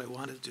this is what I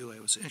wanted to do. I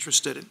was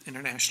interested in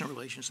international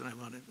relations, and I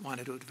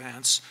wanted to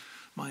advance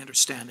my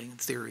understanding and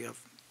theory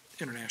of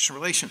international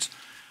relations.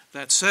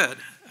 That said,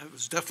 it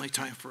was definitely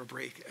time for a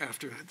break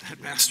after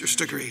that master's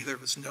degree. There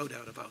was no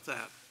doubt about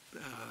that.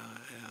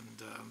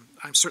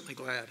 I'm certainly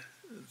glad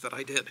that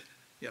I did.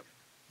 Yep.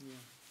 Yeah.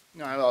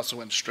 No, I also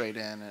went straight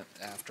in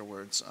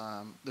afterwards.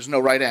 There's no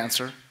right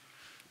answer.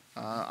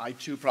 I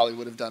too probably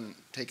would have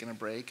taken a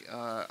break.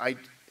 I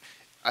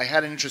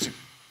had an interesting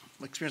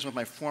experience with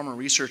my former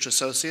research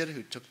associate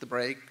who took the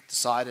break,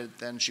 decided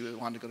then she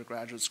wanted to go to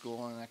graduate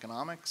school in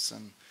economics,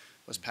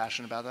 was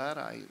passionate about that.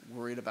 I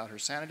worried about her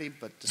sanity,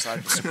 but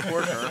decided to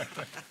support her.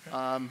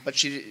 But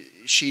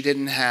she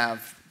didn't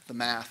have the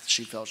math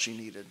she felt she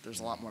needed. There's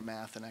a lot more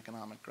math in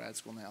economic grad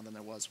school now than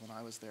there was when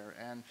I was there.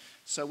 And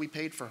so we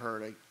paid for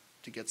her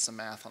to get some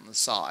math on the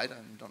side. I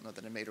don't know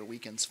that it made her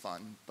weekends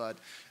fun, but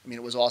I mean,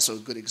 it was also a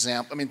good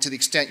example. I mean, to the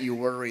extent you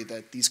worry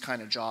that these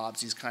kind of jobs,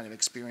 these kind of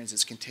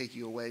experiences can take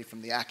you away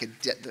from the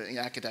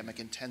academic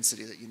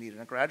intensity that you need in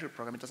a graduate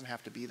program, it doesn't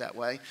have to be that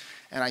way.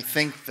 And I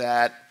think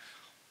that,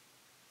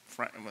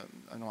 I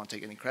don't want to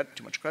take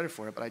too much credit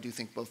for it, but I do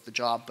think both the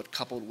job, but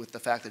coupled with the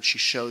fact that she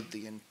showed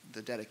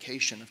the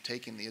dedication of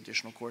taking the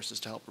additional courses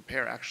to help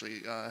prepare,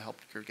 actually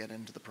helped her get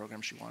into the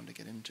program she wanted to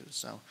get into.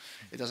 So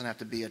it doesn't have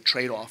to be a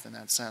trade-off in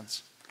that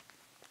sense.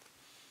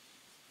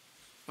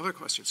 Other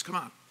questions? Come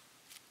on.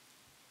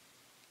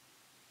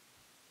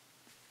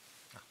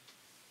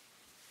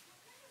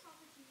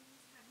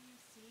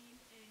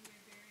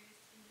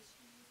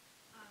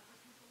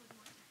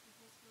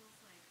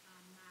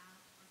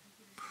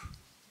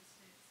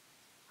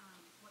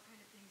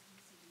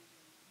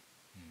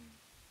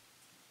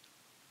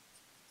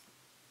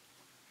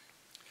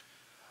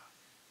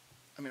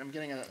 I mean,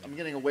 I'm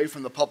getting away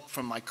from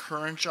from my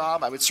current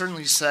job. I would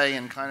certainly say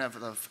in kind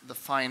of the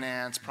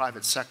finance,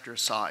 private sector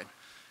side,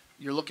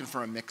 you're looking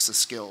for a mix of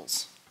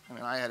skills. I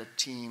mean, I had a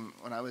team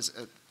when I was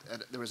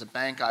there was a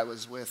bank I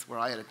was with where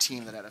I had a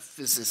team that had a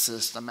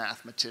physicist, a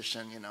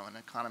mathematician, an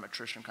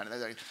econometrician, kind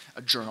of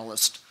a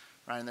journalist,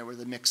 right? And there were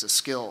the mix of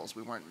skills.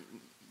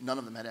 None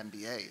of them had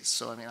MBAs.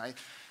 So I mean,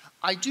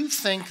 I do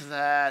think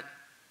that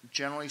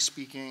generally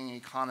speaking,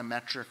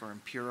 econometric or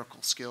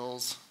empirical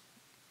skills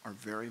are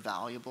very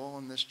valuable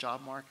in this job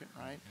market,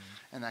 right?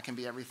 Mm-hmm. And that can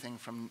be everything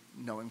from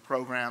knowing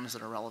programs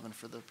that are relevant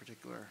for the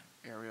particular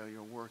area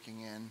you're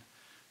working in,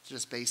 to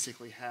just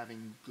basically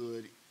having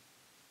good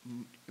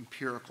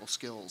empirical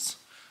skills,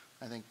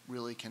 I think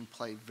really can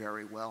play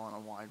very well in a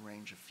wide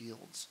range of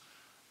fields.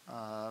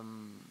 So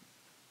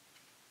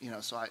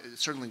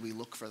certainly we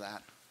look for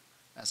that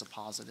as a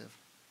positive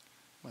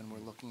when we're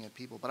looking at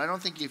people. But I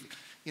don't think if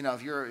you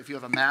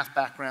have a math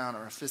background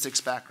or a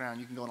physics background,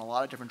 you can go in a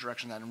lot of different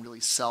directions and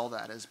really sell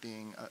that as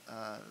being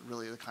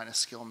really the kind of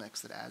skill mix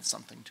that adds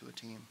something to a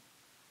team.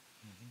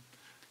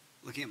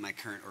 Mm-hmm. Looking at my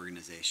current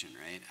organization,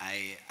 right,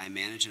 I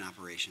manage an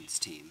operations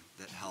team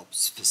that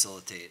helps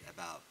facilitate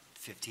about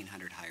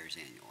 1,500 hires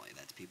annually.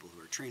 That's people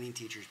who are training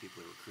teachers,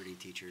 people who are recruiting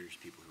teachers,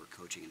 people who are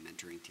coaching and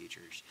mentoring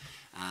teachers.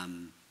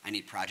 I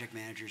need project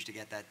managers to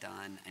get that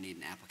done. I need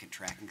an applicant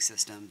tracking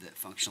system that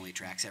functionally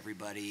tracks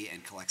everybody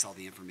and collects all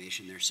the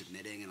information they're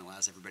submitting and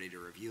allows everybody to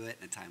review it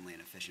in a timely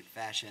and efficient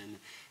fashion.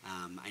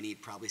 I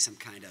need probably some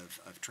kind of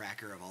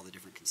tracker of all the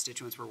different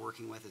constituents we're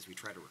working with as we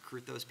try to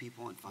recruit those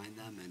people and find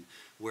them and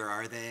where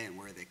are they and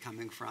where are they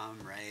coming from,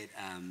 right?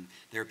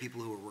 There are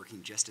people who are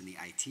working just in the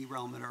IT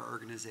realm in our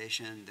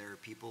organization. There are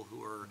people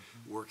who are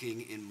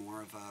working in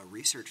more of a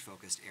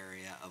research-focused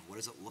area of what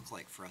does it look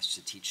like for us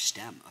to teach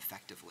STEM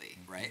effectively,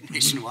 right,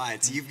 nationwide.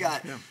 So you've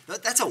got,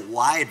 that's a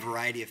wide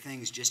variety of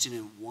things just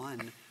in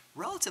one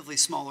relatively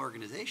small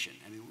organization.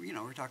 I mean,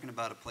 we're talking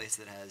about a place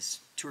that has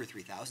 2,000 or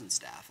 3,000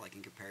 staff. Like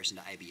in comparison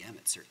to IBM,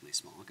 it's certainly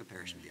small. In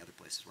comparison to the other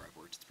places where I've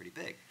worked, it's pretty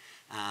big.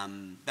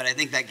 But I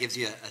think that gives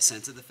you a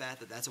sense of the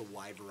fact that that's a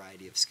wide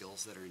variety of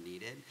skills that are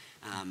needed.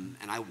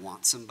 And I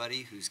want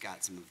somebody who's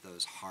got some of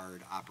those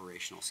hard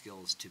operational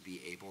skills to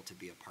be able to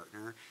be a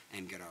partner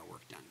and get our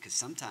work done. Because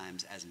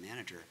sometimes, as a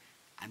manager,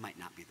 I might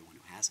not be the one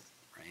who has it,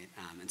 right?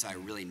 And so I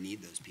really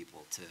need those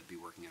people to be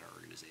working at our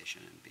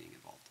organization and being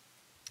involved.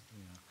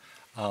 Yeah.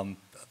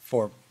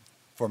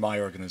 For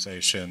my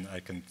organization, I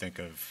can think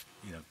of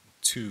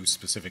two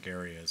specific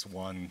areas.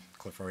 One,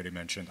 Cliff already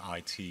mentioned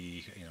IT,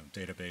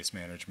 database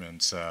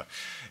management,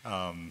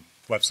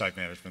 website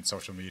management,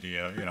 social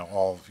media,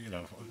 all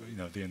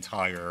the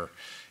entire,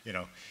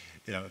 the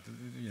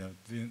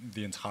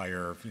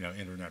entire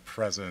internet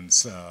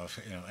presence,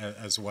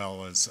 as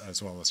well as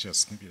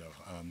just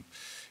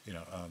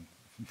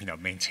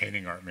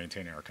maintaining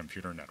our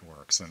computer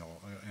networks and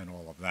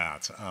all of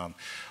that.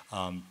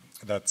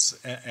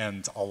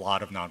 And a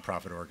lot of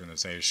nonprofit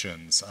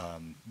organizations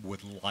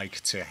would like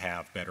to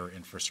have better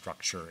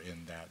infrastructure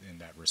in that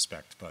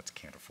respect, but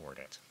can't afford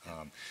it.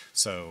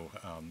 So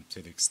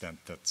to the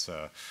extent that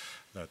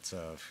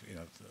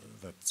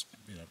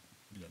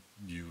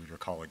you and your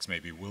colleagues may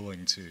be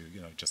willing to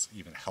just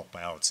even help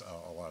out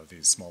a lot of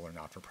these smaller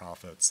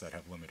not-for-profits that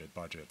have limited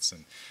budgets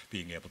and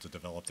being able to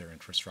develop their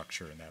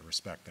infrastructure in that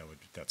respect,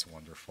 that's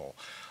wonderful.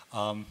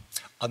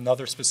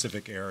 Another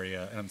specific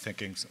area, and I'm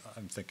thinking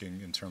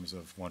in terms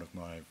of one of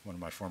my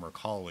former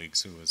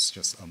colleagues who is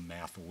just a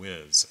math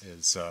whiz,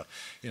 is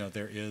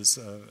there is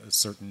a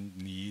certain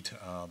need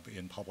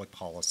in public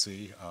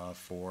policy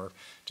for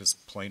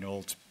just plain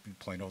old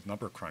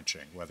number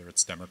crunching, whether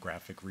it's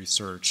demographic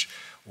research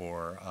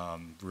or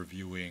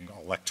reviewing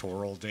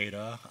electoral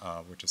data,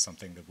 which is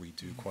something that we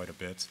do quite a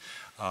bit.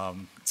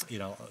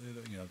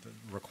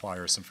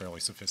 Requires some fairly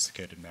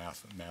sophisticated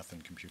math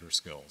and computer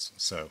skills.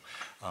 So,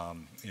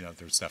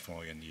 there's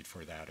definitely a need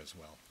for that as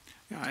well.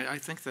 Yeah, I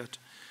think that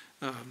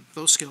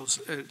those skills,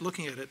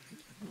 looking at it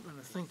in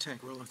a think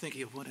tank role, I'm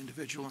thinking of one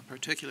individual in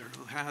particular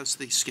who has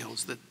these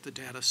skills, the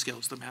data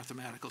skills, the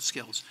mathematical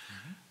skills,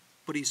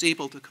 but he's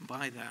able to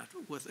combine that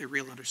with a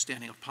real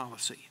understanding of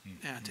policy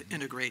and to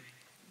integrate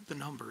the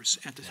numbers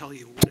and to tell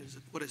you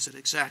what does it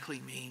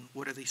exactly mean,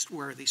 where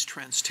are these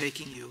trends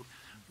taking you,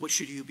 what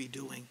should you be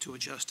doing to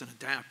adjust and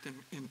adapt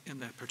in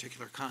that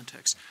particular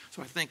context.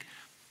 So I think,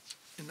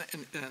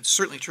 and it's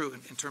certainly true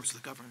in terms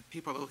of the government,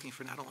 people are looking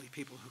for not only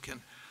people who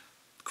can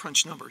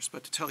crunch numbers,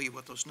 but to tell you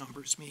what those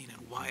numbers mean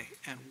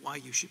and why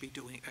you should be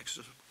doing X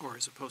or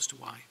as opposed to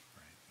Y.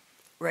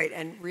 Right,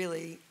 and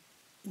really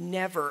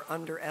never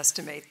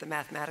underestimate the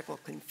mathematical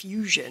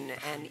confusion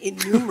and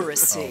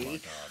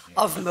innumeracy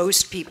of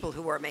most people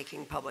who are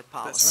making public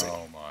policy.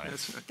 Oh my.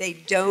 They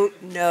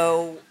don't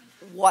know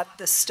what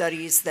the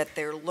studies that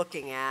they're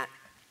looking at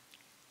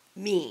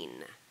mean.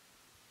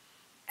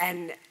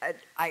 And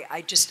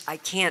I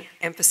can't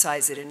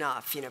emphasize it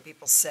enough. You know,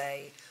 people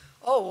say,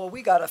 oh, well,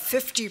 we got a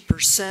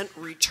 50%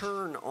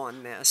 return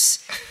on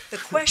this. The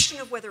question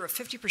of whether a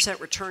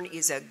 50% return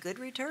is a good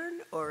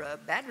return or a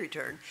bad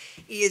return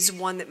is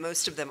one that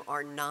most of them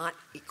are not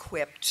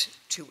equipped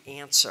to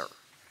answer.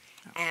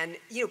 And,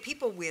 you know,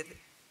 people with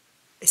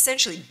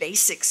essentially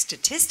basic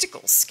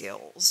statistical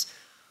skills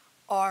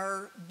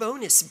are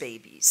bonus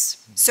babies.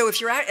 So if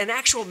you're an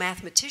actual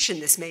mathematician,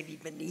 this may be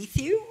beneath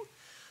you,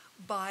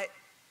 but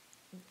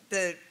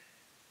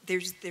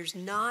there's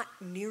not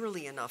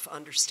nearly enough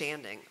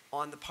understanding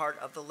on the part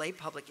of the lay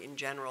public in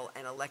general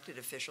and elected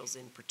officials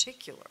in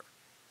particular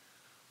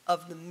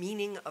of the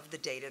meaning of the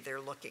data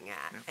they're looking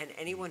at. And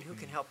anyone who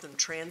can help them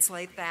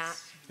translate that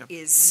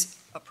is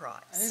a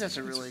prize. I think that's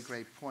a really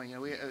great point. You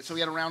know, so we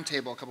had a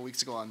roundtable a couple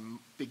weeks ago on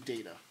big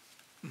data,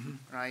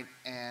 right?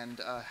 And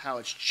how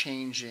it's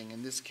changing.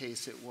 In this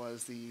case, it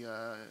was the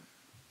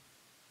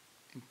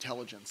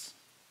intelligence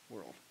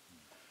world,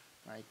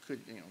 right?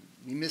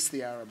 We missed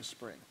the Arab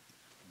Spring.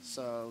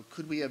 So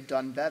could we have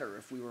done better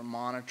if we were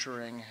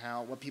monitoring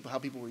how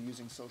people were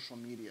using social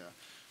media,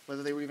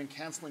 whether they were even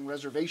canceling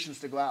reservations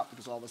to go out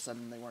because all of a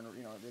sudden they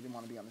didn't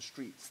want to be on the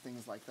streets,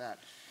 things like that.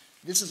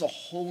 This is a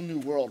whole new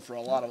world for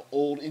a lot of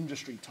old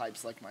industry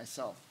types like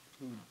myself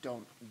who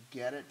don't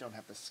get it, don't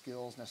have the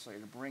skills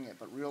necessarily to bring it,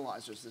 but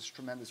realize there's this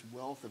tremendous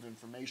wealth of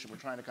information. We're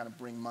trying to kind of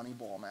bring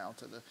Moneyball now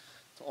to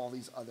all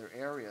these other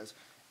areas.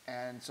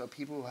 And so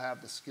people who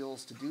have the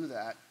skills to do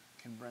that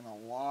can bring a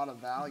lot of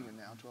value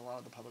now to a lot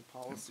of the public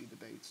policy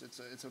debates.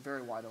 It's a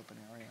very wide open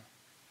area.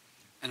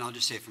 And I'll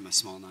just say from a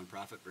small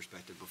nonprofit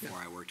perspective, before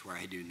I worked where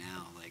I do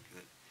now, like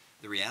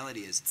the reality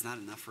is it's not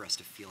enough for us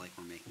to feel like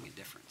we're making a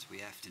difference. We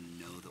have to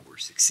know that we're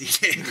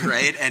succeeding,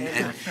 right? And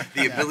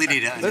the ability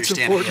to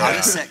understand how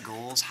to set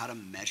goals, how to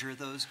measure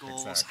those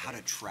goals, how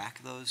to track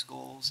those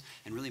goals,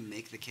 and really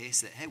make the case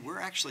that, hey, we're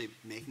actually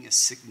making a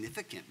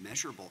significant,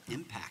 measurable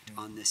impact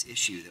on this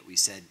issue that we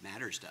said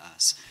matters to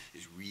us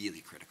is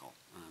really critical,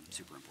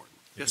 super important.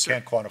 If you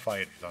can't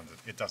quantify it,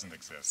 it doesn't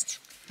exist.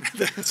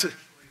 That's it.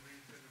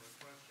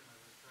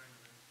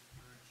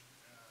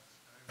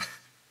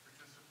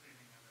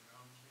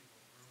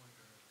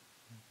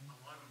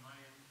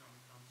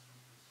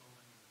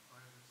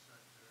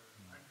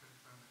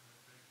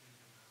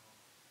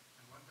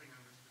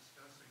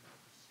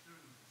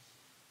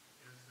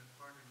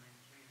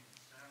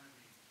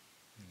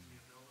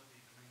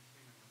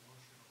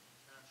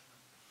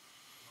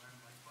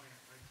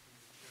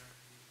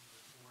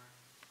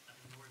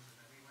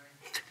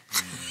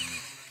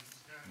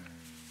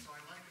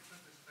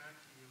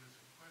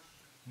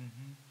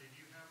 Did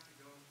you have to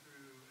go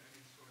through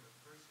any sort of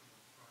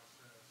personal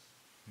process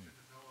to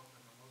develop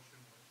an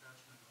emotional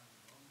attachment on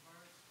your own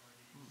part, or do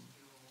you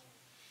still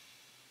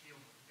feel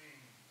the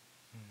pain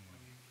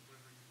when you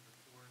deliver your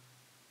report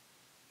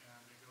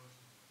and it goes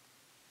nowhere?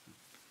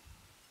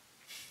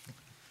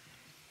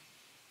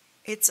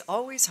 It's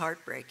always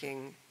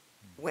heartbreaking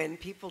when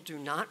people do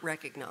not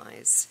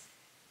recognize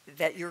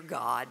that you're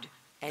God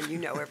and you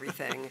know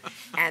everything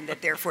and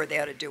that therefore they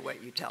ought to do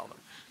what you tell them.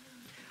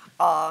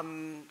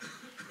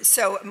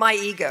 So my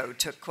ego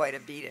took quite a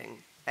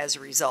beating as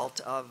a result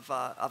of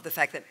the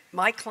fact that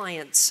my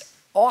clients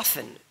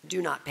often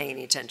do not pay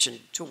any attention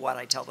to what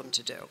I tell them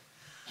to do.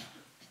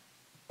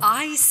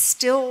 My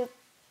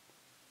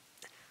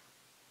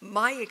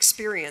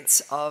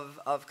experience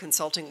of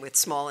consulting with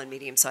small and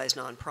medium-sized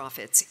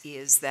nonprofits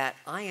is that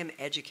I am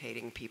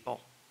educating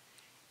people.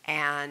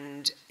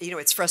 And,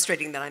 it's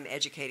frustrating that I'm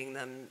educating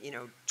them,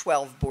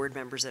 12 board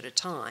members at a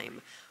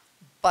time,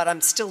 but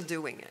I'm still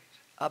doing it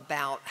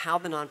about how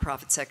the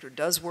nonprofit sector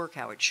does work,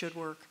 how it should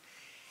work.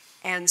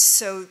 And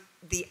so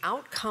the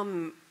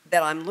outcome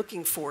that I'm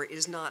looking for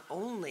is not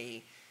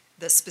only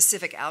the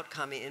specific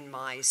outcome in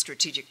my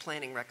strategic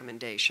planning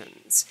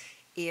recommendations,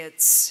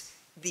 it's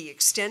the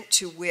extent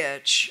to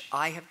which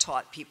I have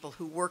taught people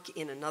who work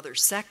in another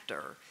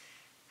sector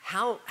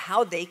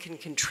how they can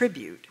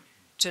contribute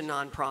to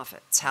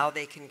nonprofits, how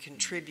they can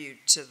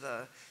contribute to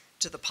the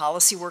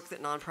policy work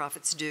that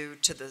nonprofits do,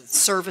 to the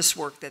service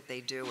work that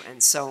they do,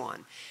 and so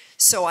on.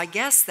 So I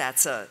guess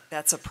that's a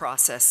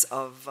process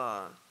of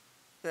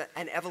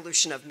an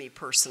evolution of me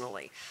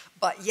personally.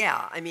 But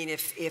yeah, I mean,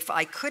 if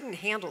I couldn't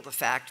handle the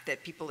fact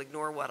that people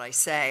ignore what I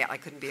say, I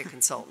couldn't be a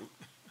consultant.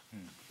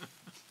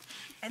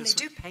 And they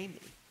do pay me.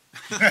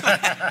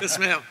 Yes,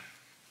 ma'am.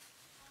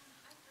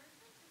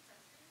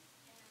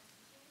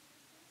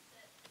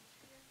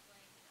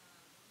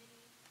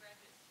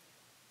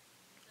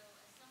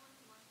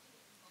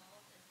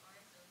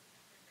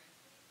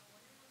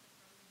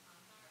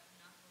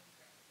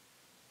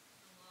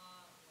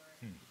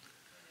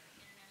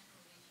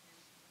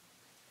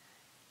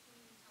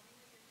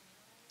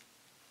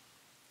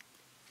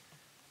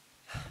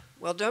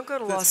 Well, don't go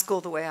to law school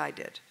the way I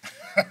did.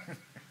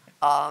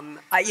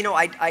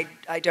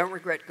 I don't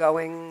regret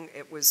going.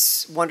 It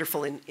was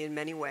wonderful in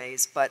many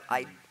ways, but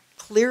I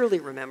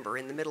clearly remember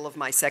in the middle of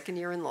my second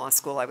year in law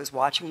school, I was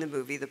watching the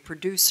movie The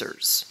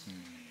Producers.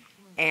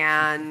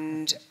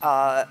 And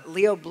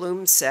Leo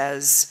Bloom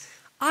says,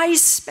 I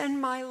spend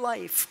my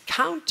life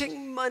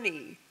counting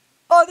money,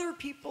 other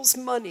people's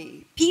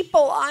money,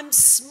 people I'm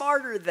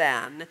smarter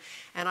than.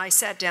 And I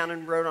sat down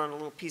and wrote on a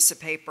little piece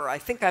of paper, I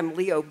think I'm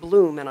Leo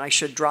Bloom and I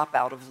should drop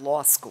out of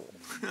law school.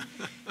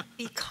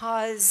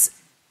 Because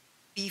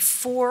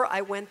before I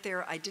went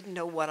there, I didn't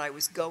know what I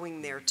was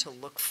going there to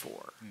look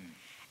for.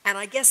 And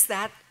I guess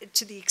that,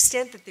 to the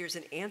extent that there's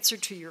an answer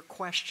to your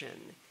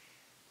question,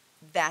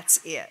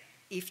 that's it.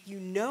 If you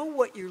know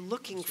what you're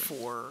looking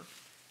for,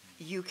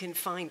 you can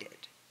find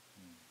it.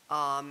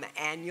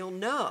 And you'll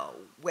know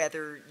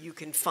whether you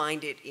can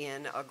find it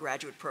in a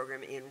graduate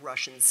program in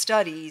Russian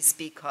studies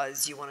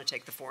because you want to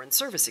take the Foreign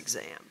Service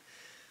exam.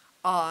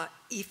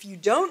 If you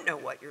don't know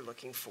what you're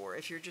looking for,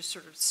 if you're just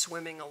sort of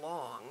swimming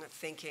along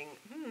thinking,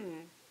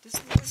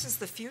 this is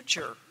the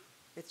future,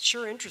 it's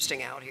sure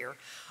interesting out here,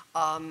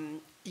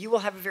 you will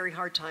have a very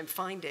hard time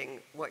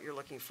finding what you're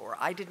looking for.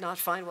 I did not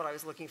find what I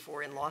was looking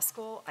for in law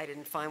school. I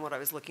didn't find what I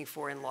was looking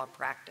for in law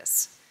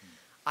practice.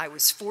 I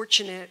was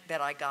fortunate that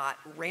I got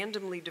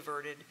randomly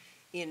diverted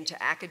into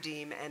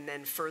academe and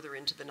then further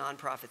into the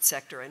nonprofit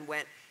sector and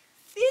went,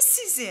 this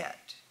is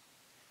it.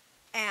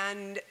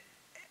 And,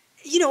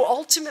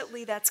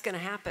 ultimately that's going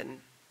to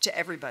happen to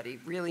everybody,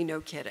 really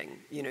no kidding.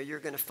 You're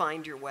going to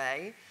find your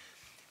way,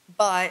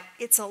 but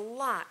it's a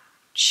lot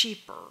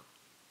cheaper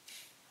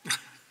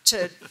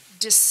to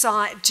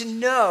decide, to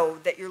know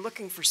that you're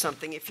looking for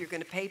something if you're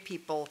going to pay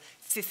people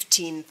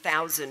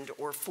 $15,000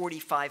 or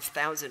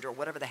 $45,000 or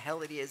whatever the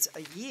hell it is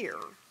a year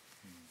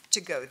to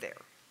go there.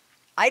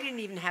 I didn't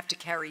even have to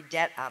carry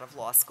debt out of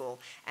law school,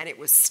 and it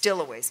was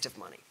still a waste of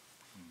money.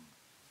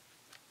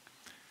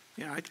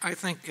 Yeah, I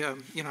think, I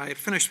had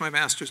finished my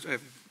master's. I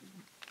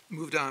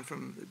moved on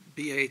from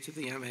the BA to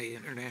the MA in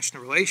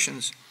International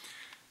Relations.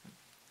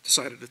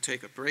 Decided to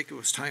take a break. It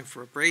was time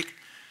for a break.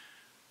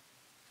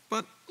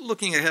 But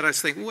looking ahead, I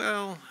was thinking,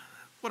 well,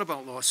 what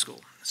about law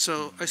school?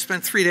 So I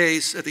spent 3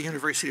 days at the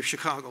University of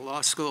Chicago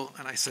Law School,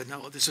 and I said,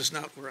 no, this is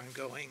not where I'm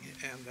going,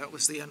 and that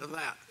was the end of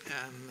that.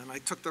 And then I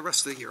took the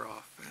rest of the year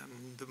off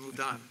and moved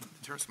on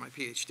in terms of my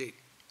PhD.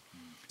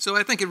 So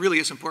I think it really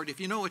is important. If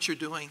you know what you're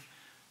doing,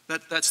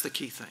 that's the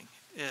key thing.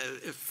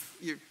 If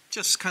you're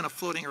just kind of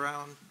floating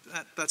around,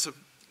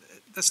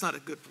 it's not a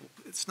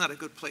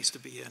good place to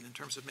be in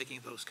terms of making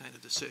those kind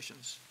of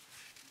decisions.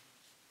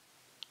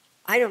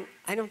 I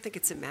don't think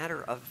it's a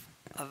matter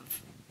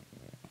of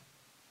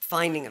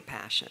finding a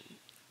passion.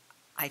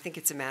 I think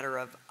it's a matter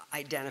of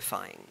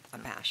identifying a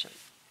passion.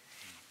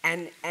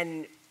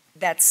 And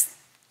that's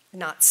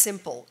not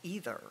simple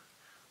either,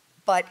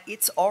 but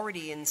it's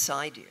already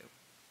inside you.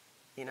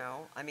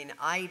 I mean,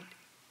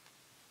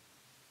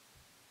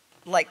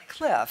 like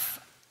Cliff,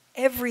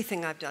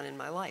 everything I've done in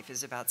my life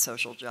is about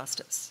social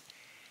justice.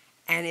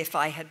 And if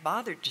I had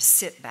bothered to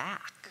sit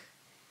back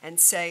and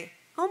say,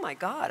 oh my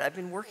God, I've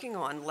been working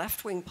on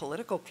left-wing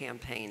political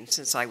campaigns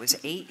since I was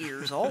 8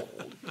 years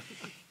old,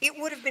 it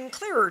would have been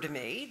clearer to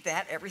me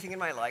that everything in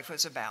my life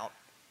was about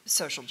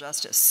social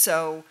justice.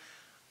 So,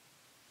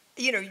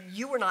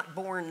 you were not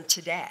born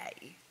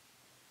today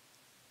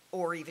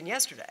or even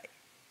yesterday.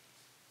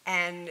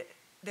 And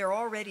there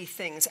are already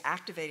things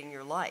activating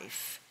your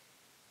life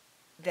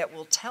that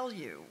will tell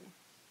you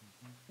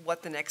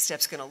what the next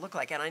step's going to look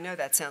like. And I know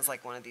that sounds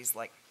like one of these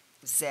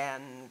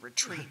Zen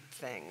retreat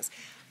things.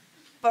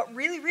 But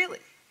really, really,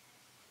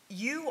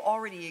 you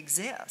already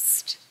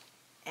exist.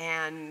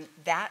 And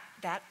that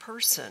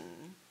person,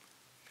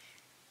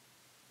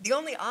 the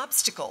only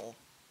obstacle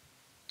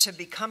to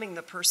becoming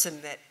the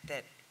person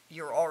that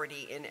you're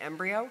already in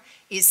embryo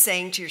is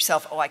saying to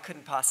yourself, oh, I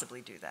couldn't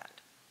possibly do that.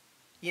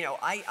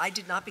 I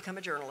did not become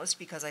a journalist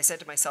because I said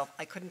to myself,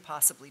 I couldn't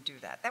possibly do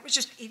that. That was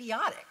just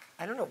idiotic.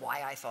 I don't know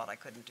why I thought I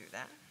couldn't do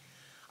that.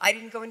 I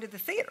didn't go into the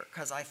theater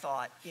because I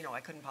thought, I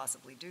couldn't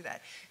possibly do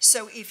that.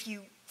 So if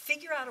you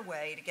figure out a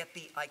way to get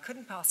the I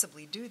couldn't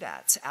possibly do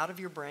that out of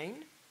your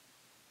brain,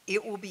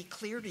 it will be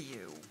clear to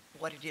you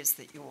what it is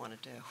that you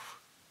want to do.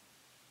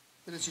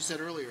 But as you said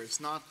earlier, it's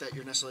not that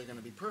you're necessarily going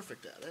to be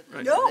perfect at it.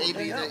 Right. No,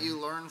 Maybe no. that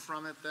you learn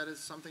from it that is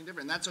something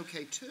different. And that's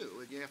okay,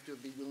 too. You have to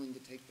be willing to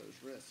take those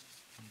risks.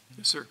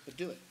 Yes, sir. But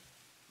do it.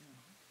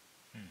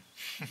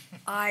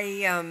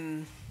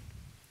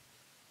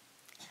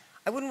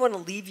 I wouldn't want to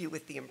leave you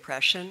with the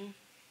impression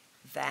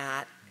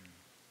that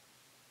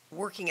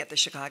working at the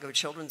Chicago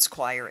Children's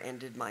Choir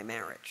ended my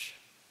marriage.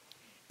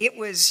 It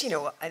was,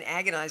 an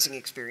agonizing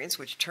experience,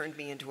 which turned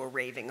me into a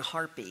raving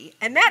harpy,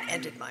 and that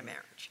ended my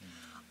marriage.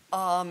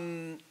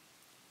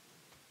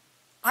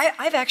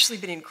 I've actually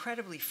been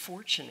incredibly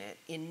fortunate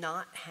in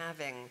not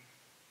having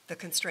the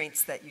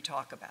constraints that you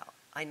talk about.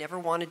 I never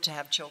wanted to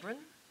have children,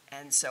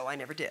 and so I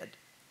never did.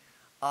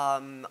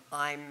 I'm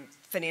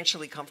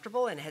financially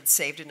comfortable and had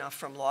saved enough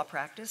from law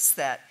practice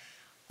that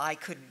I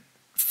could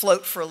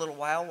float for a little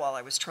while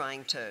I was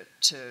trying to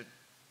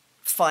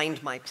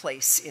find my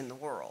place in the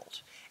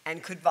world,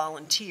 and could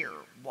volunteer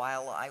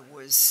while I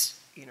was,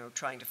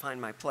 trying to find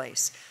my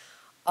place.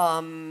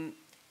 There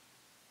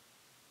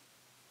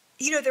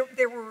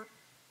were,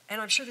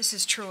 and I'm sure this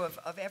is true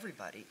of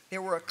everybody,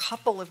 there were a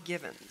couple of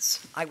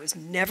givens. I was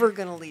never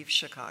going to leave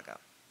Chicago.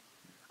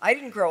 I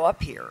didn't grow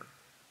up here,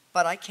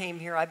 but I came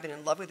here. I've been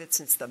in love with it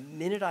since the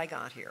minute I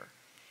got here.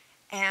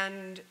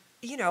 And,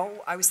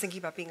 I was thinking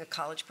about being a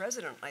college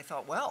president. I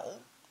thought,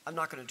 well, I'm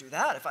not going to do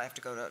that if I have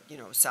to go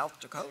to, South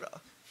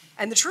Dakota.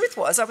 And the truth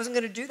was, I wasn't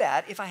going to do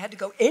that if I had to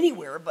go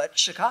anywhere but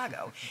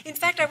Chicago. In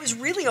fact, I was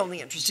really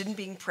only interested in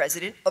being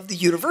president of the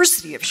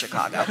University of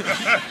Chicago.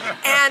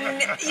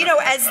 And,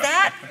 as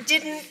that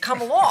didn't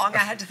come along, I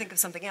had to think of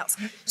something else.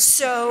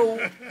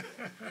 So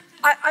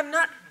I'm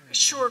not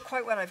sure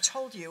quite what I've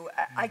told you.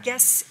 I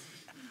guess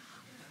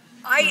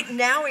I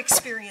now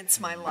experience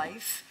my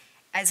life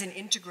as an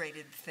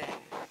integrated thing,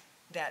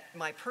 that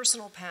my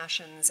personal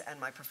passions and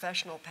my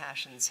professional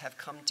passions have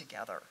come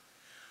together.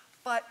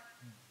 But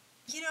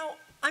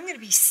I'm going to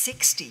be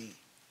 60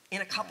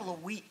 in a couple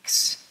of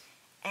weeks,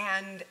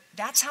 and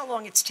that's how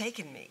long it's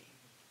taken me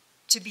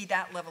to be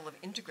that level of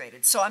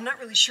integrated. So I'm not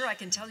really sure I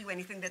can tell you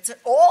anything that's at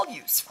all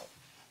useful.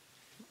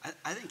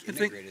 I think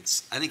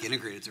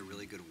integrated's a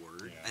really good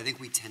word. Yeah. I think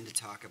we tend to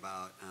talk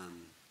about,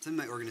 some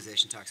of my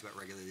organization talks about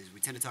regularly, we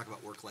tend to talk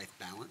about work-life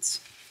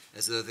balance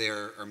as though they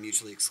are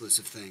mutually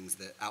exclusive things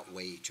that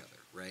outweigh each other,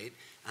 right?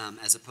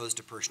 As opposed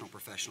to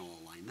personal-professional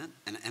alignment.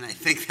 And I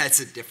think that's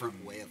a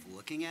different way of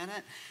looking at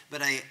it.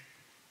 But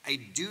I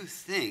do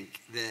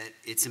think that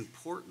it's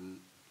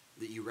important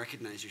that you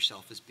recognize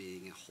yourself as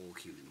being a whole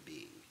human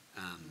being.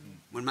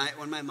 When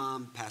my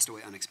mom passed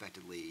away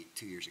unexpectedly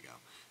 2 years ago,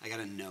 I got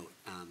a note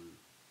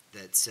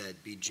that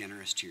said, "Be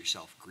generous to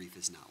yourself, grief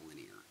is not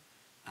linear."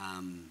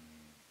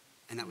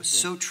 And that was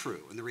so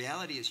true. And the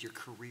reality is your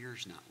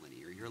career's not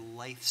linear, your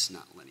life's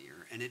not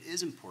linear, and it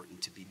is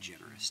important to be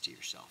generous to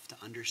yourself, to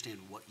understand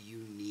what you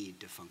need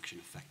to function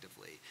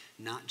effectively,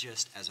 not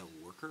just as a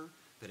worker,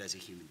 but as a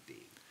human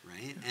being,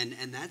 right?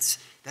 And that's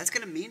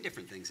going to mean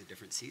different things at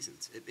different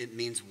seasons. It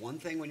means one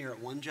thing when you're at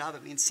one job,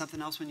 it means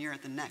something else when you're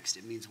at the next.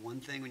 It means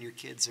one thing when your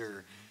kids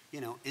are,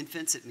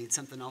 infants, it means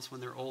something else when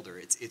they're older.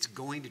 It's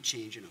going to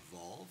change and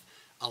evolve.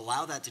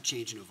 Allow that to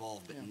change and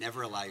evolve, but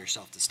never allow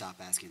yourself to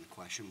stop asking the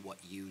question what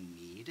you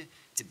need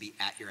to be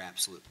at your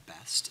absolute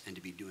best and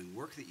to be doing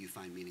work that you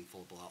find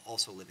meaningful, while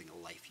also living a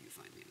life you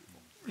find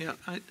meaningful. Yeah,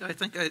 I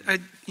think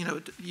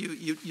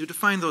you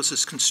define those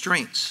as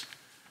constraints,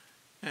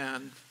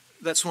 and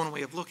that's one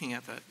way of looking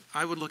at that.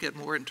 I would look at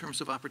more in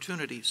terms of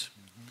opportunities,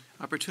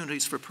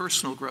 opportunities for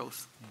personal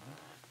growth,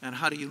 and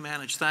how do you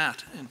manage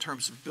that in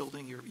terms of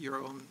building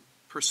your own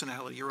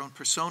personality, your own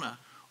persona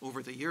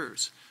over the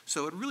years.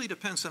 So it really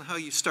depends on how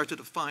you start to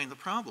define the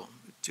problem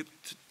to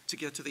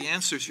get to the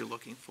answers you're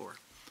looking for.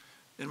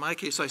 In my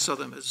case, I saw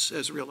them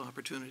as real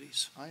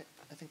opportunities. I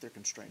think they're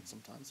constrained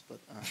sometimes, but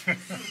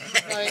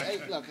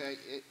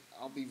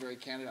I'll be very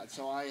candid.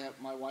 So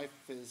my wife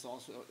is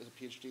also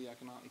a PhD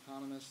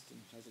economist and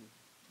has a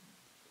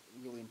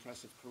really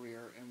impressive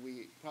career. And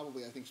we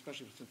probably, I think,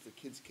 especially since the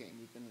kids came,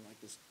 we've been in like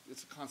this.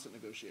 It's a constant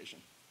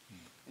negotiation.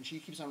 And she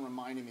keeps on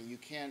reminding me, you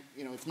can't,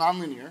 it's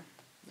nonlinear.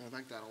 I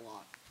like that a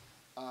lot.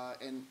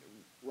 And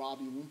Rob,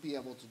 you won't be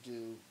able to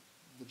do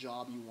the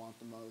job you want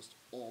the most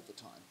all the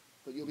time,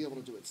 but you'll be able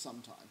to do it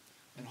sometime.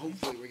 And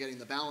hopefully we're getting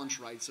the balance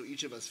right, so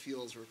each of us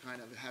feels we're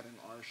kind of having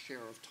our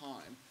share of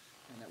time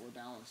and that we're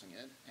balancing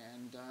it.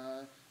 And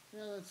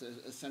that's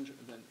essential.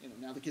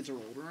 Now the kids are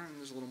older and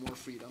there's a little more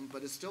freedom,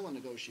 but it's still a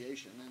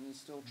negotiation and it's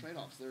still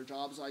trade-offs. There are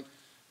jobs like,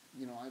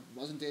 I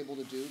wasn't able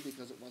to do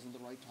because it wasn't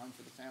the right time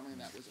for the family,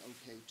 and that was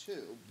okay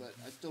too. But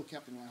I still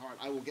kept in my heart,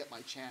 I will get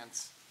my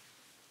chance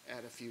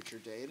at a future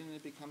date, and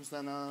it becomes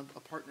then a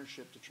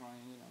partnership to try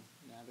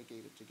and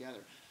navigate it together.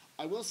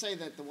 I will say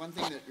that the one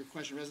thing that your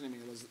question resonated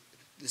with me was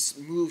this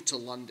move to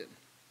London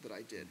that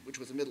I did, which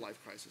was a midlife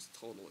crisis,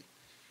 totally.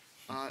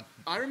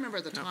 I remember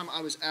at the time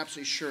I was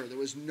absolutely sure there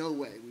was no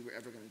way we were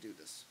ever going to do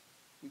this.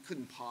 We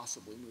couldn't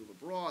possibly move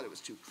abroad. It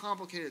was too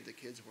complicated. The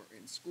kids were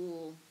in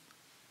school,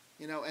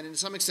 and to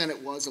some extent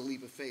it was a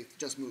leap of faith,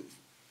 just move.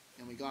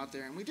 And we got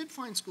there, and we did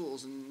find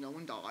schools, and no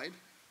one died.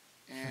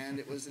 And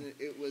it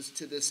was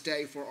to this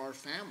day for our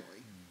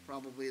family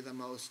probably the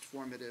most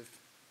formative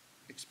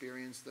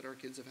experience that our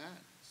kids have had.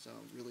 So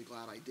I'm really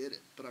glad I did it.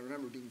 But I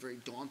remember being very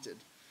daunted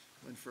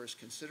when first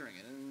considering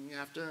it. And you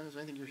have to, as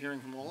I think you're hearing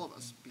from all of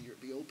us,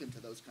 be open to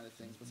those kind of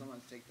things, but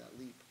sometimes take that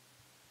leap.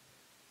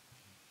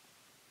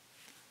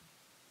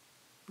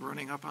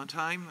 running up on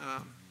time.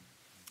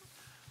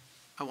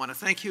 I want to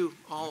thank you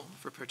all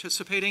for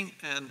participating,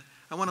 and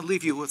I want to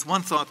leave you with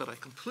one thought that I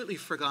completely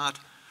forgot: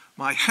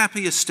 my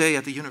happiest day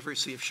at the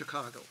University of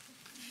Chicago.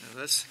 Now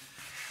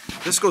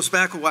this goes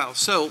back a while.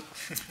 So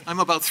I'm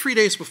about 3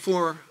 days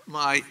before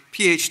my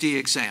PhD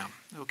exam,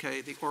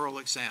 okay, the oral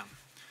exam.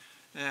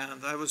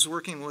 And I was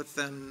working with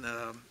then,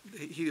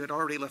 he had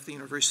already left the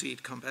university,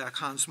 he'd come back,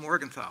 Hans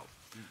Morgenthau.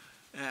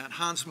 And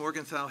Hans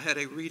Morgenthau had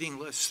a reading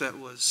list that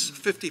was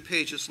 50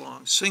 pages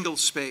long, single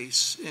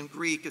space, in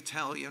Greek,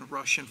 Italian,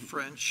 Russian,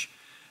 French,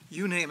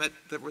 you name it,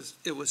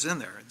 it was in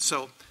there. And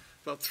so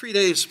about 3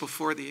 days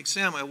before the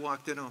exam, I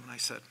walked into him and I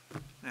said,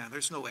 man,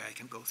 there's no way I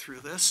can go through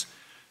this.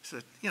 I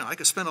said, I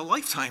could spend a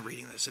lifetime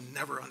reading this and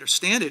never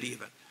understand it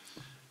even.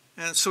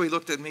 And so he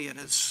looked at me in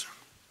his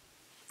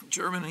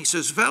German, and he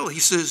says, well, he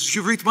says,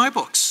 you read my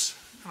books.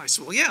 And I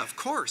said, well, yeah, of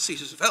course. He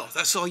says, well,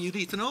 that's all you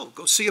need to know.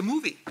 Go see a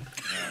movie.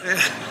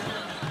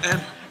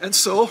 And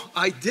so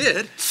I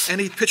did, and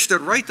he pitched it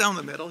right down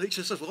the middle. He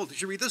just says, well,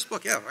 did you read this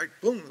book? Yeah, right,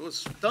 boom, it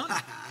was done.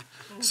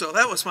 So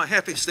that was my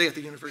happiest day at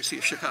the University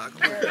of Chicago.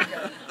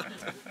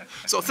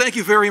 So thank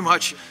you very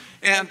much.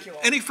 And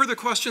any further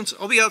questions?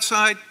 I'll be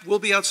outside. We'll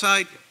be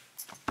outside.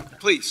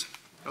 Please.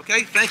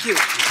 Okay, thank you.